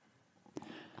numbers?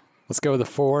 Let's go with the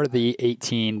 4, the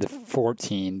 18, the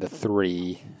 14, the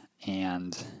 3,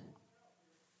 and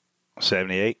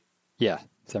 78. Yeah,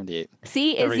 78.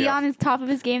 See, is he on his top of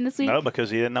his game this week? No, because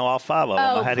he didn't know all 5 of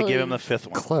them. I had to give him the 5th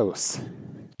one. Close.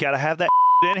 Got to have that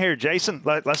in here, Jason.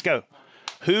 Let's go.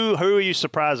 Who are you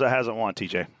surprised that hasn't won,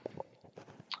 TJ?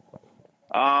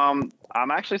 I'm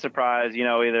actually surprised.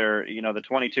 Either the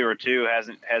 22 or 2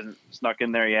 hasn't snuck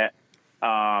in there yet.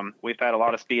 We've had a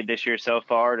lot of speed this year so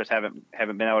far. Just haven't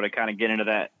been able to kind of get into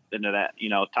that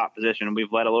top position.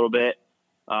 We've led a little bit.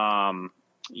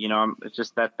 It's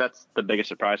just that's the biggest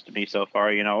surprise to me so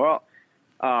far. As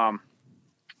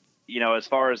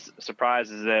far as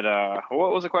surprises that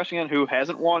what was the question again? Who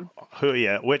hasn't won?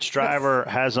 Which driver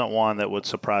hasn't won that would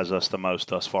surprise us the most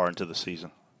thus far into the season?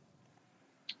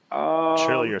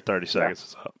 Surely your 30 seconds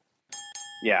is up.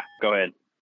 Yeah, go ahead.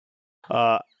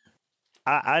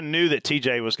 I knew that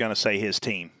TJ was going to say his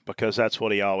team, because that's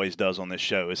what he always does on this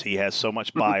show, is he has so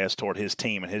much bias toward his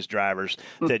team and his drivers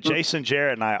that Jason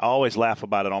Jarrett and I always laugh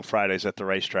about it on Fridays at the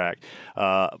racetrack.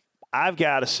 I've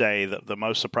got to say that the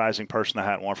most surprising person that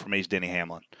hadn't won for me is Denny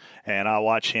Hamlin. And I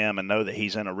watch him and know that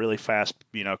he's in a really fast,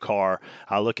 car.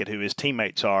 I look at who his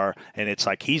teammates are, and it's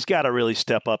like he's got to really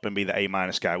step up and be the A-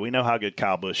 guy. We know how good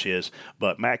Kyle Busch is,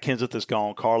 but Matt Kenseth is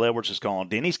gone. Carl Edwards is gone.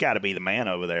 Denny's got to be the man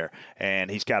over there. And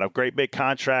he's got a great big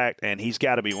contract, and he's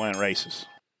got to be winning races.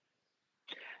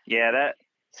 Yeah,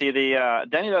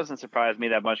 Denny doesn't surprise me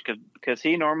that much because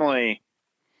he normally –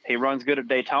 he runs good at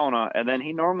Daytona, and then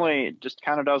he normally just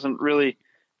kind of doesn't really.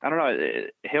 I don't know.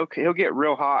 He'll get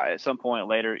real hot at some point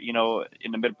later, in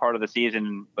the mid part of the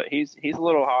season. But he's a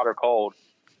little hot or cold.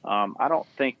 I don't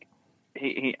think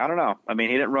he. I don't know. I mean,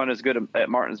 he didn't run as good at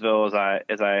Martinsville as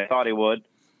I thought he would.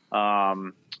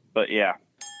 But yeah,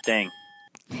 ding.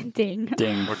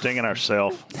 We're dinging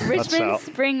ourselves. Richmond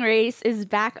Spring Race is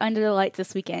back under the lights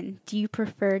this weekend. Do you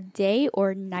prefer day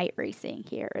or night racing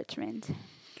here at Richmond?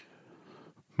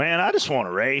 Man, I just want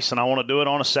to race, and I want to do it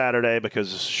on a Saturday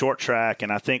because it's a short track,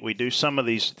 and I think we do some of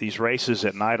these races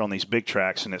at night on these big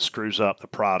tracks, and it screws up the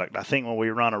product. I think when we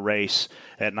run a race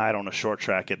at night on a short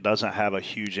track, it doesn't have a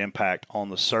huge impact on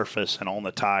the surface and on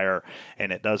the tire,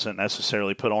 and it doesn't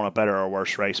necessarily put on a better or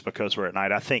worse race because we're at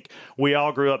night. I think we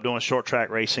all grew up doing short track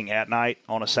racing at night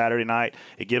on a Saturday night.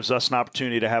 It gives us an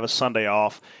opportunity to have a Sunday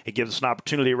off. It gives us an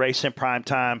opportunity to race in prime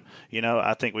time.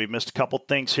 I think we've missed a couple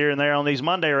things here and there on these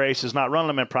Monday races, not running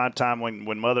them in prime time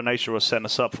when Mother Nature was setting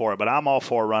us up for it. But I'm all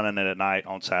for running it at night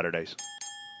on Saturdays.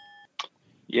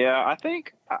 Yeah, I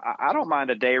think I don't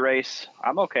mind a day race.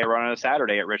 I'm okay running a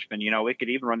Saturday at Richmond. We could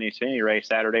even run the Xfinity race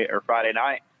Saturday or Friday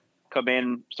night. Come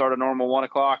in, start a normal 1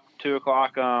 o'clock, 2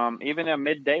 o'clock, even a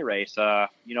midday race.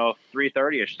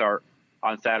 3:30ish start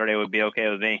on Saturday would be okay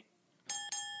with me.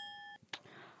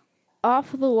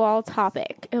 Off the wall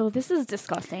topic. Oh, this is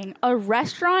disgusting. A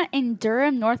restaurant in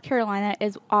Durham, North Carolina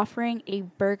is offering a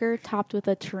burger topped with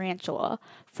a tarantula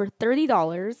for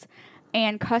 $30,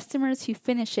 and customers who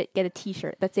finish it get a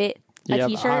t-shirt. That's it? Yeah,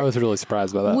 t-shirt? I was really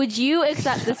surprised by that. Would you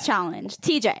accept this challenge?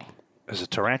 TJ. Is a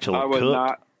tarantula I would cooked?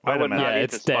 not. Wait a minute. Yeah,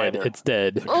 it's dead. It's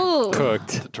dead. Ooh.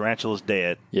 Cooked. The tarantula's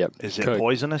dead. Yep. Is it cooked.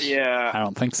 poisonous? Yeah. I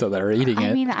don't think so. They're eating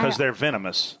it. Because they're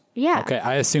venomous. Yeah. Okay,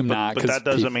 I assume not. But that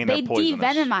doesn't mean they they're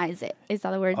poisonous. de-venomize it. Is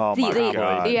that the word? Oh my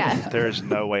God! Yeah. There's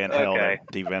no way in hell they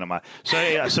de-venomize.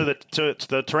 So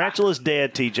the tarantula's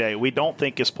dead, TJ. We don't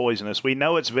think it's poisonous. We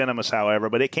know it's venomous, however,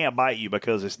 but it can't bite you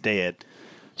because it's dead.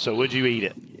 So would you eat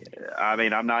it? I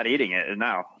mean, I'm not eating it.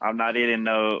 No, I'm not eating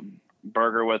no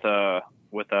burger with a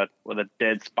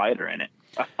dead spider in it.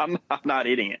 I'm not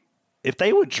eating it. If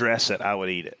they would dress it, I would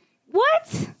eat it.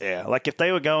 What? Yeah, like if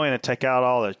they would go in and take out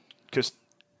all the, because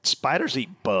spiders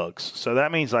eat bugs. So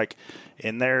that means like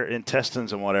in their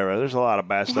intestines and whatever. There's a lot of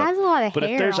bad stuff. It has a lot of but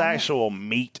hair if there's on actual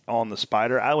meat on the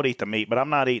spider, I would eat the meat. But I'm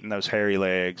not eating those hairy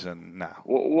legs and no.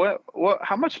 What?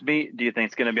 How much meat do you think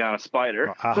is going to be on a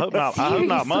spider? I hope not. I hope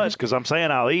not much because I'm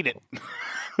saying I'll eat it.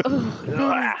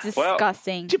 That is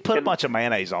disgusting. You put a bunch of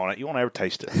mayonnaise on it. You won't ever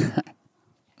taste it.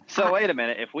 So wait a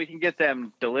minute. If we can get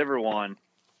them deliver one.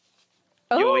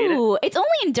 Oh, it's only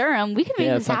in Durham. We can make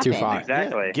this happen. Too far.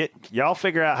 Exactly. Yeah, y'all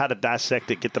figure out how to dissect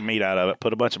it, get the meat out of it,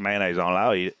 put a bunch of mayonnaise on it.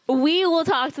 I'll eat it. We will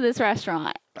talk to this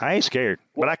restaurant. I ain't scared,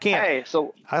 but I can't. Hey,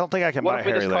 so I don't think I can buy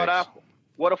hairy legs.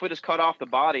 What if we just cut off the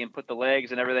body and put the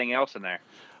legs and everything else in there?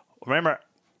 Remember?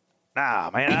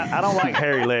 Nah, man, I don't like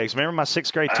hairy legs. Remember my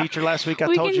 6th grade teacher last week I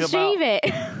told you about? We can shave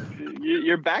it.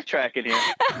 You're backtracking here.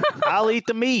 I'll eat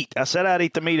the meat. I said I'd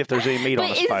eat the meat if there's any meat on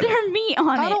the spider. Is there meat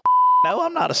on it? No,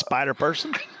 I'm not a spider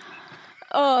person.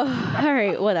 Oh, all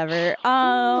right, whatever.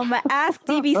 Ask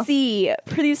DBC.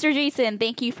 Producer Jason,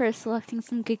 thank you for selecting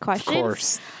some good questions. Of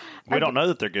course. We don't know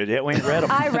that they're good yet. We ain't read them.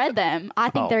 I read them.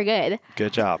 I think they're good.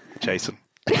 Good job, Jason.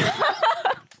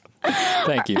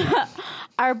 Thank you.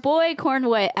 Our boy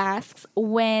Cornwood asks,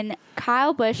 when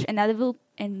Kyle Busch inevitably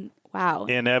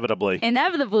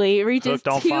reaches Hooked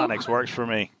on phonics works for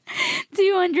me.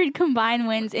 200 combined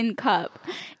wins in Cup,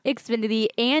 Xfinity,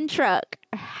 and Truck,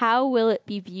 how will it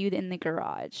be viewed in the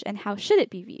garage, and how should it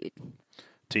be viewed?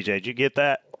 TJ, did you get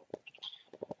that?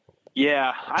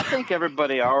 Yeah, I think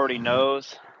everybody already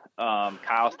knows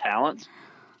Kyle's talents.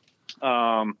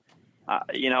 I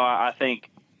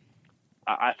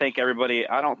think everybody.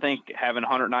 I don't think having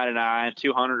 199,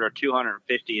 200, or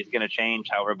 250 is going to change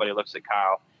how everybody looks at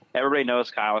Kyle. Everybody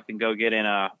knows Kyle can go get in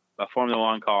a Formula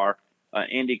One car, an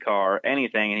Indy car,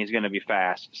 anything, and he's going to be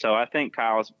fast. So I think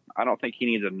I don't think he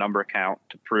needs a number count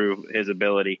to prove his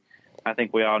ability. I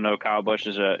think we all know Kyle Busch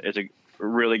is a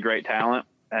really great talent,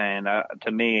 and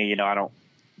to me,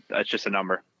 it's just a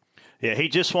number. Yeah, he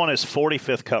just won his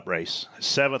 45th Cup race,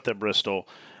 7th at Bristol.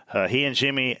 He and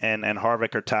Jimmy and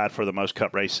Harvick are tied for the most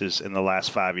Cup races in the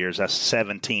last 5 years. That's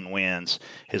 17 wins.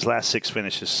 His last 6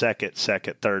 finishes second,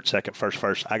 third,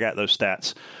 first. I got those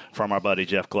stats from our buddy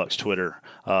Jeff Gluck's Twitter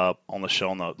on the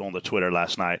show on the Twitter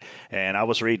last night, and I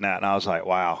was reading that and I was like,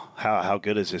 wow, how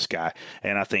good is this guy?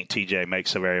 And I think TJ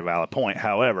makes a very valid point.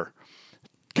 However,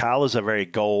 Kyle is a very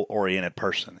goal-oriented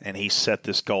person, and he set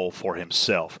this goal for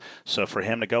himself. So for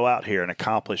him to go out here and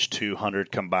accomplish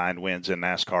 200 combined wins in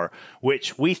NASCAR,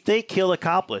 which we think he'll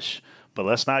accomplish, but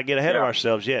let's not get ahead of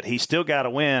ourselves yet. He's still got to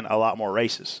win a lot more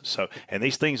races. So, and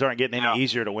these things aren't getting any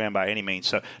easier to win by any means.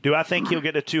 So do I think he'll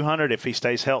get to 200 if he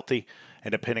stays healthy?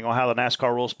 And depending on how the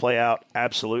NASCAR rules play out,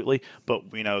 absolutely. But,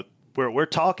 we're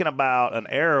talking about an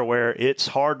era where it's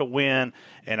hard to win,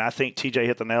 and I think TJ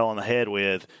hit the nail on the head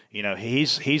with,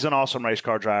 he's an awesome race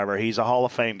car driver. He's a Hall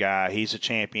of Fame guy. He's a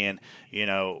champion.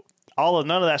 None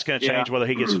of that's going to change whether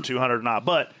he gets to 200 or not.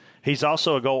 But he's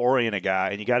also a goal-oriented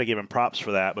guy, and you got to give him props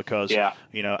for that because,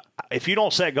 if you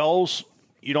don't set goals,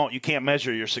 you can't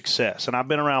measure your success. And I've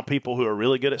been around people who are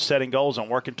really good at setting goals and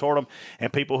working toward them,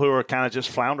 and people who are kind of just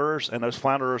flounderers, and those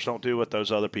flounderers don't do what those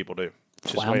other people do.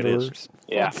 Flounderers?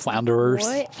 Yeah. Flounderers?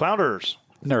 What? Flounderers.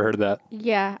 Never heard of that.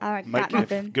 Yeah, I got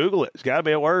nothing. Google it. It's got to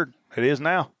be a word. It is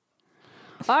now.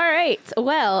 All right.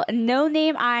 Well, No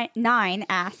Name 9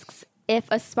 asks, if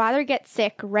a spotter gets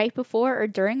sick right before or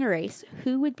during a race,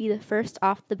 who would be the first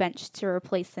off the bench to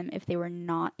replace them if they were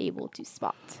not able to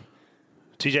spot?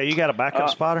 TJ, you got a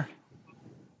backup spotter?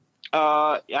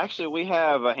 Actually, we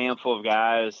have a handful of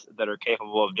guys that are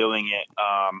capable of doing it.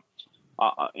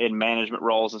 In management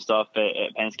roles and stuff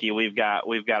at Penske, we've got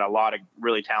a lot of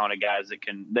really talented guys that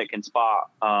can spot.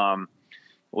 One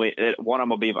of them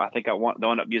will be, I think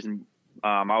they'll end up using.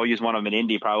 I'll use one of them in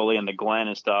Indy probably in the Glen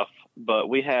and stuff. But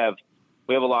we have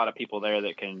a lot of people there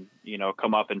that can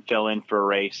come up and fill in for a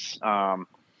race.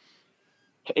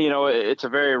 It's a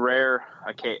very rare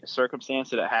circumstance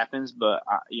that it happens, but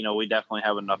we definitely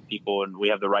have enough people, and we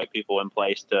have the right people in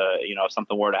place to, if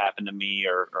something were to happen to me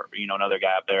or another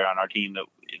guy up there on our team, that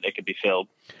they could be filled.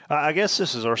 I guess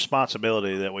this is a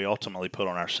responsibility that we ultimately put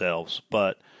on ourselves,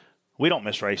 but we don't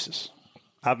miss races.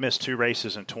 I've missed 2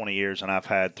 races in 20 years, and I've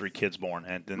had 3 kids born,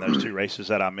 and then those 2 races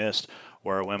that I missed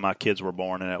were when my kids were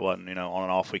born, and it wasn't, on an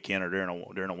off weekend or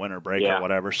during a winter break or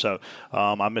whatever. So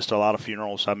I missed a lot of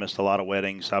funerals. I missed a lot of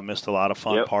weddings. I missed a lot of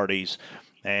fun parties.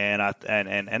 And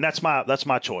that's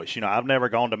my choice. I've never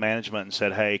gone to management and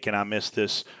said, "Hey, can I miss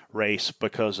this race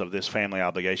because of this family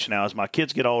obligation?" Now, as my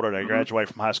kids get older, they graduate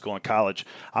from high school and college,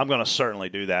 I'm going to certainly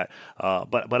do that.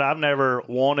 But I've never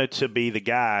wanted to be the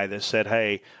guy that said,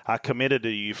 "Hey, I committed to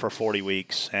you for 40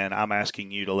 weeks, and I'm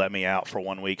asking you to let me out for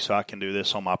 1 week so I can do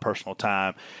this on my personal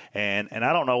time." And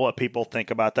I don't know what people think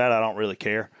about that. I don't really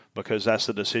care, because that's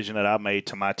the decision that I've made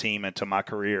to my team and to my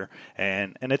career.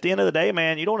 And at the end of the day,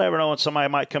 man, you don't ever know when somebody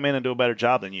might come in and do a better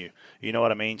job than you. You know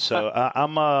what I mean? So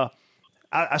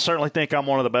I certainly think I'm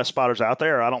one of the best spotters out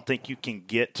there. I don't think you can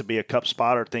get to be a Cup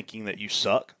spotter thinking that you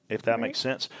suck, if that makes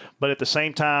sense. But at the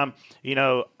same time,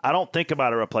 I don't think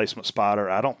about a replacement spotter.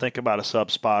 I don't think about a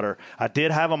sub spotter. I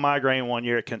did have a migraine one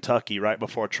year at Kentucky right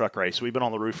before a truck race. We've been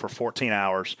on the roof for 14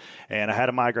 hours, and I had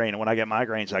a migraine. And when I get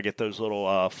migraines, I get those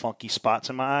little funky spots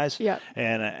in my eyes. Yep.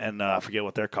 And I forget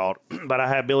what they're called. But I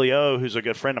had Billy O, who's a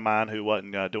good friend of mine, who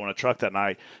wasn't doing a truck that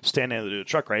night, standing in to do a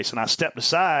truck race. And I stepped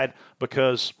aside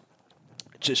because –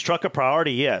 is truck a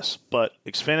priority? Yes, but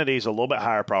Xfinity is a little bit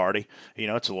higher priority.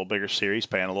 It's a little bigger series,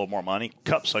 paying a little more money.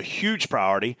 Cup's a huge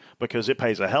priority because it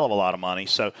pays a hell of a lot of money.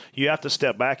 So you have to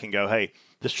step back and go, hey,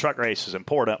 this truck race is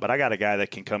important, but I got a guy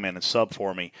that can come in and sub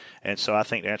for me. And so I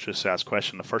think to answer this guy's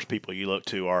question, the first people you look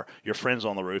to are your friends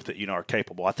on the roof that are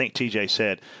capable. I think TJ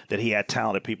said that he had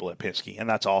talented people at Penske, and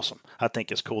that's awesome. I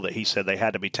think it's cool that he said they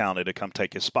had to be talented to come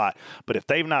take his spot. But if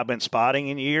they've not been spotting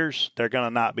in years, they're going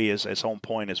to not be as on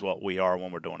point as what we are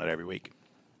when we're doing it every week.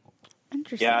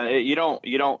 Interesting. Yeah,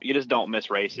 you just don't miss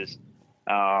races.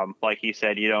 Like he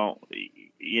said,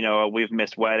 we've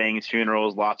missed weddings,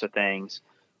 funerals, lots of things.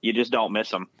 You just don't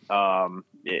miss them.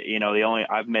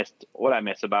 I've missed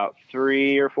about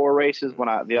 3 or 4 races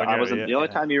the only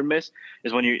time you miss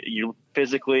is when you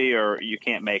physically or you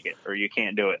can't make it or you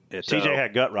can't do it. Yeah, TJ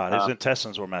had gut rot. His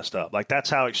intestines were messed up. Like, that's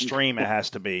how extreme it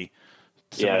has to be.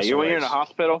 When you're in the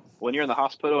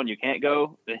hospital and you can't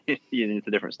go, it's a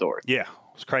different story. Yeah,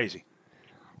 it's crazy.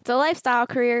 It's a lifestyle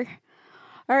career.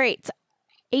 All right.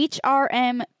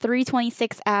 HRM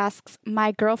 326 asks,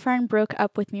 my girlfriend broke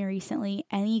up with me recently.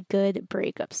 Any good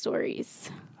breakup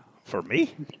stories? For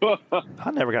me?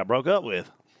 I never got broke up with.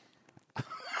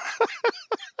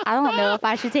 I don't know if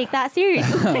I should take that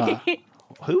seriously.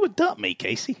 Who would dump me,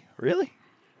 Casey? Really?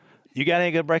 You got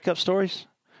any good breakup stories?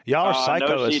 Y'all are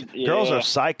psycho. Girls are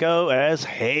psycho as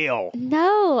hell.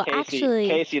 No, actually.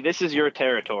 Casey, this is your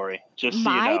territory. Just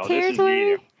my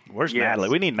territory? Where's Natalie?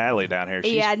 We need Natalie down here.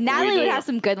 Natalie would have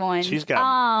some good ones. She's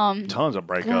got tons of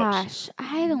breakups. Gosh,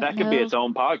 I don't know. That could be its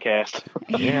own podcast.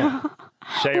 Yeah.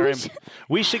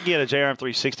 We should get a JRM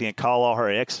 360 and call all her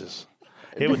exes.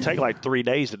 It would take like 3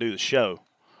 days to do the show,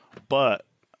 but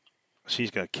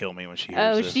she's going to kill me when she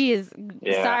hears this. She is.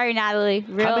 Yeah. Sorry, Natalie.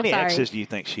 How many exes do you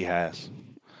think she has?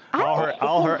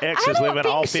 All her exes live in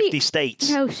all 50 states.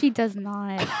 No, she does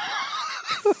not.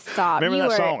 Stop. Remember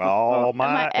that song? All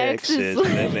my exes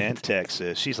live in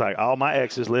Texas. She's like, all my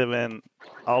exes live in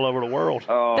all over the world.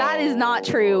 Oh. That is not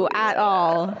true at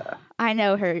all. I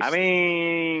know her. I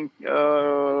mean,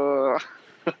 well,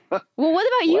 what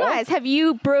about you guys? Have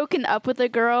you broken up with a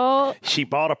girl? She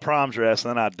bought a prom dress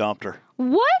and then I dumped her.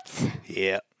 What?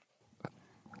 Yeah.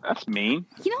 That's mean.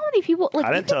 You know how many people?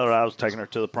 I didn't tell her I was taking her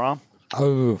to the prom.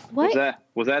 Oh. What?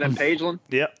 Was that in Pageland?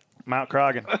 Yep. Mount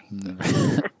Croggan.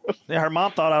 Yeah, her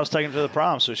mom thought I was taking her to the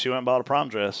prom, so she went and bought a prom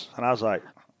dress. And I was like,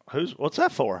 what's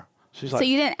that for? She's like, so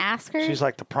you didn't ask her? She's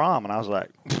like, the prom. And I was like,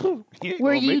 you ain't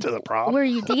going me to the prom. Were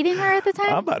you dating her at the time?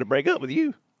 I'm about to break up with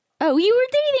you. Oh, you were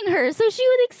dating her, so she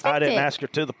would expect it. I didn't ask her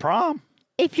to the prom.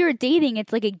 If you're dating,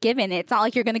 it's like a given. It's not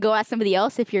like you're going to go ask somebody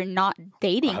else if you're not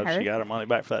dating her. She got her money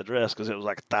back for that dress because it was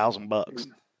like $1,000.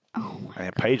 Oh,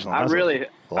 and Pageland.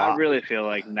 I really feel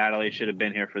like Natalie should have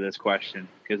been here for this question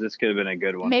because this could have been a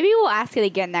good one. Maybe we'll ask it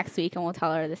again next week and we'll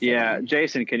tell her this. Yeah,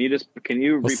 Jason, can you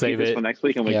repeat this one next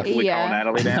week and we call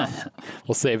Natalie down?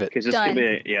 We'll save it. Because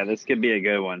this could be a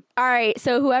good one. All right,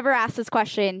 so whoever asked this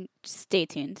question, stay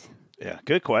tuned. Yeah,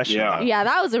 good question. Yeah,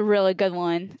 that was a really good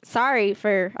one. Sorry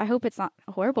for. I hope it's not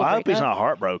a horrible. I hope he's not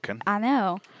heartbroken. I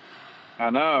know.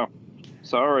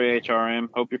 Sorry, HRM.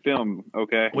 Hope you're feeling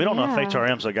okay. We don't know if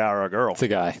HRM's a guy or a girl. It's a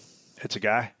guy. It's a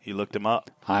guy. You looked him up.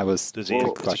 Is he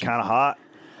kind of hot?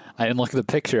 I didn't look at the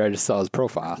picture. I just saw his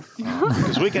profile.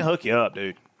 Because we can hook you up,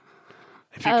 dude.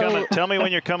 If you're coming, tell me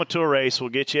when you're coming to a race.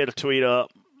 We'll get you to tweet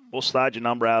up. We'll slide your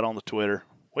number out on the Twitter.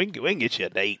 We can get you a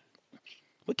date.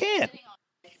 We can.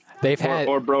 They've had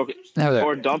or broke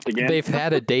or dumped again. They've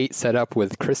had a date set up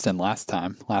with Kristen last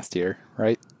year,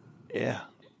 right? Yeah.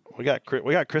 We got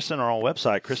Kristen on our own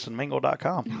website,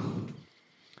 KristenMingle.com.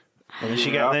 And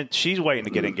then she's waiting to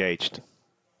get engaged.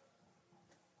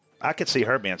 I could see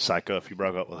her being psycho if you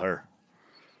broke up with her.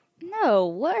 No,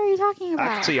 what are you talking about?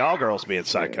 I could see all girls being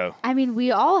psycho. I mean,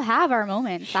 we all have our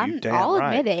moments. I'll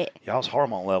admit it. Y'all's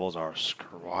hormone levels are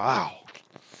wow.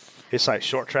 It's like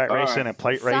short track racing and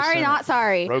plate racing. Sorry, not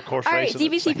sorry. Road course racing. All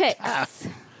right, DBC picks.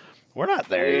 We're not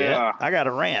there yet. I got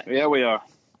a rant. Yeah, we are.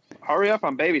 Hurry up,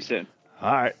 I'm babysitting.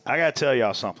 All right, I got to tell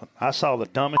y'all something. I saw the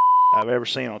dumbest I've ever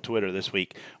seen on Twitter this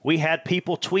week. We had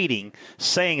people tweeting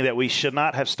saying that we should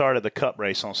not have started the Cup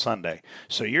race on Sunday.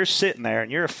 So you're sitting there and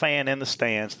you're a fan in the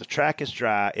stands. The track is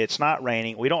dry. It's not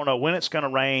raining. We don't know when it's going to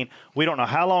rain. We don't know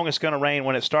how long it's going to rain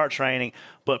when it starts raining.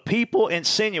 But people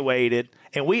insinuated,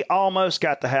 and we almost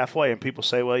got to halfway, and people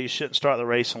say, well, you shouldn't start the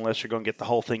race unless you're going to get the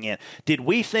whole thing in. Did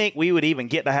we think we would even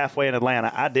get to halfway in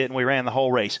Atlanta? I didn't. We ran the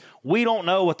whole race. We don't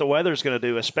know what the weather's going to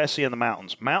do, especially in the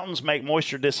mountains. Mountains make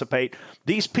moisture dissipate.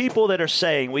 These people that are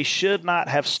saying we should not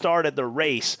have started the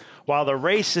race while the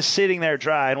race is sitting there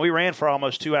dry, and we ran for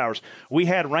almost 2 hours. We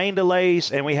had rain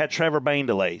delays, and we had Trevor Bayne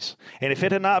delays. And if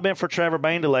it had not been for Trevor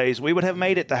Bayne delays, we would have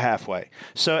made it to halfway.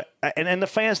 So, and the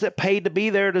fans that paid to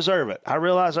be there deserve it. I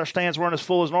realize our stands weren't as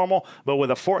full as normal, but with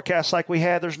a forecast like we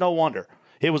had, there's no wonder.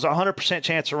 It was a 100%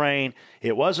 chance of rain.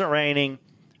 It wasn't raining.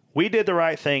 We did the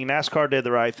right thing. NASCAR did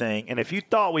the right thing. And if you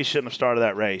thought we shouldn't have started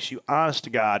that race, you honest to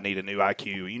God need a new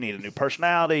IQ. You need a new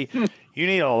personality. You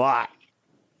need a lot.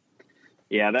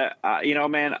 Yeah, that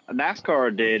man,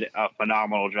 NASCAR did a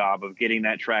phenomenal job of getting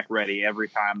that track ready every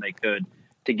time they could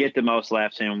to get the most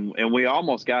laps in. And we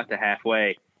almost got to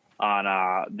halfway on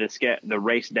the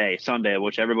race day, Sunday,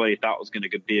 which everybody thought was going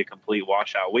to be a complete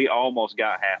washout. We almost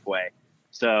got halfway.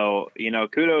 So,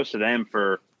 kudos to them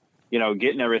for,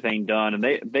 getting everything done. And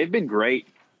they've been great.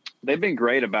 They've been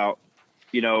great about,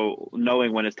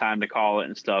 knowing when it's time to call it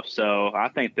and stuff. So I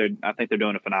think they're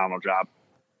doing a phenomenal job.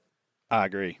 I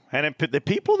agree. And the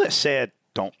people that said,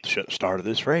 should have started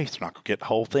this race, they're not going to get the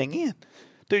whole thing in.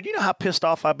 Dude, you know how pissed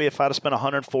off I'd be if I'd have spent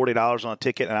 $140 on a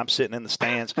ticket and I'm sitting in the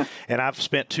stands and I've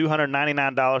spent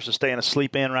 $299 to stay in a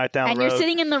sleep in right down the road. And you're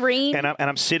sitting in the rain. And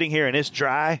I'm sitting here and it's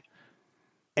dry.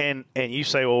 And you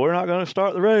say, well, we're not going to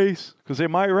start the race because it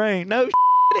might rain. No,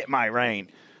 it might rain.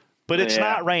 But it's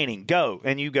not raining. Go.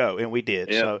 And you go. And we did.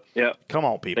 Yep. So, come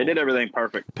on, people. They did everything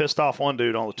perfect. Pissed off one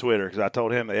dude on the Twitter because I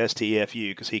told him the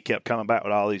STFU because he kept coming back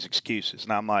with all these excuses.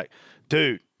 And I'm like,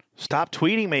 dude, stop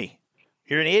tweeting me.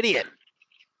 You're an idiot.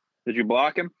 Did you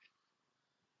block him?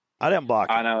 I didn't block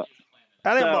him. I know.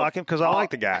 I didn't block him because I like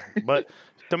the guy. But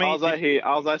to me,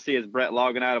 all I see is Brett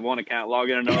logging out of one account,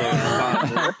 logging in another.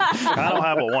 I don't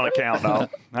have but one account, dog.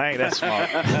 I ain't that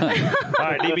smart. All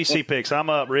right, DBC picks. I'm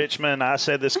up Richmond. I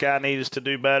said this guy needs to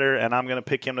do better, and I'm going to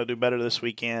pick him to do better this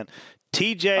weekend.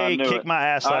 TJ kicked my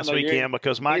ass last weekend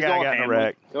because my guy got in a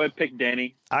wreck. Go ahead, pick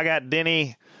Denny. I got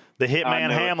Denny, the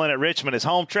hitman Hamlin at Richmond. His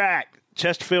home track.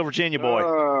 Chesterfield, Virginia boy.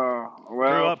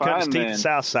 Grew up cutting his teeth in the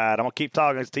South Side. I'm going to keep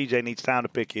talking because TJ needs time to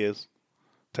pick his.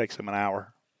 Takes him an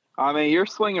hour. I mean, you're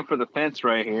swinging for the fence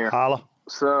right here. Holla.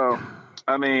 So,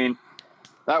 I mean,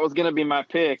 that was going to be my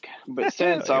pick, but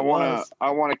since I want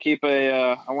to keep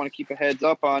a heads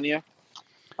up on you,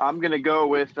 I'm going to go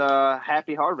with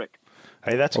Happy Harvick.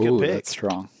 Hey, that's a good pick. That's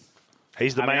strong.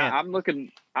 He's the man. I'm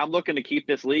looking to keep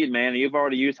this lead, man. You've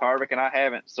already used Harvick, and I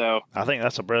haven't. So I think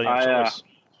that's a brilliant choice.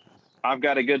 I've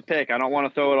got a good pick. I don't want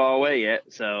to throw it all away yet,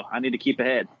 so I need to keep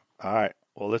ahead. All right.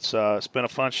 Well, it's been a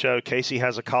fun show. Casey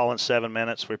has a call in 7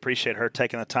 minutes. We appreciate her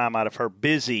taking the time out of her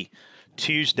busy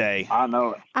Tuesday. I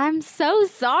know it. I'm so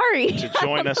sorry. To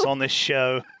join us on this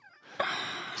show.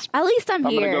 At least I'm here.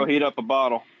 I'm going to go heat up a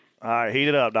bottle. All right. Heat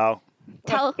it up, dog.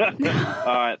 All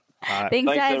right.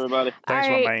 Thanks, guys. Everybody. Thanks,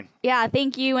 right. Maine. Yeah,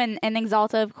 thank you, and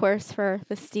Exalta, of course, for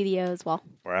the studio as well.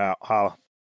 We're out. Holla.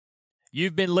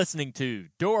 You've been listening to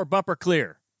Door Bumper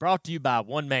Clear, brought to you by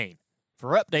One Main.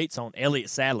 For updates on Elliott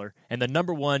Sadler and the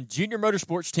 #1 junior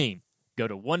motorsports team, go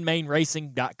to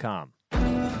onemainracing.com.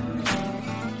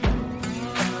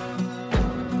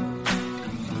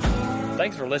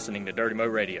 Thanks for listening to Dirty Mo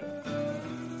Radio.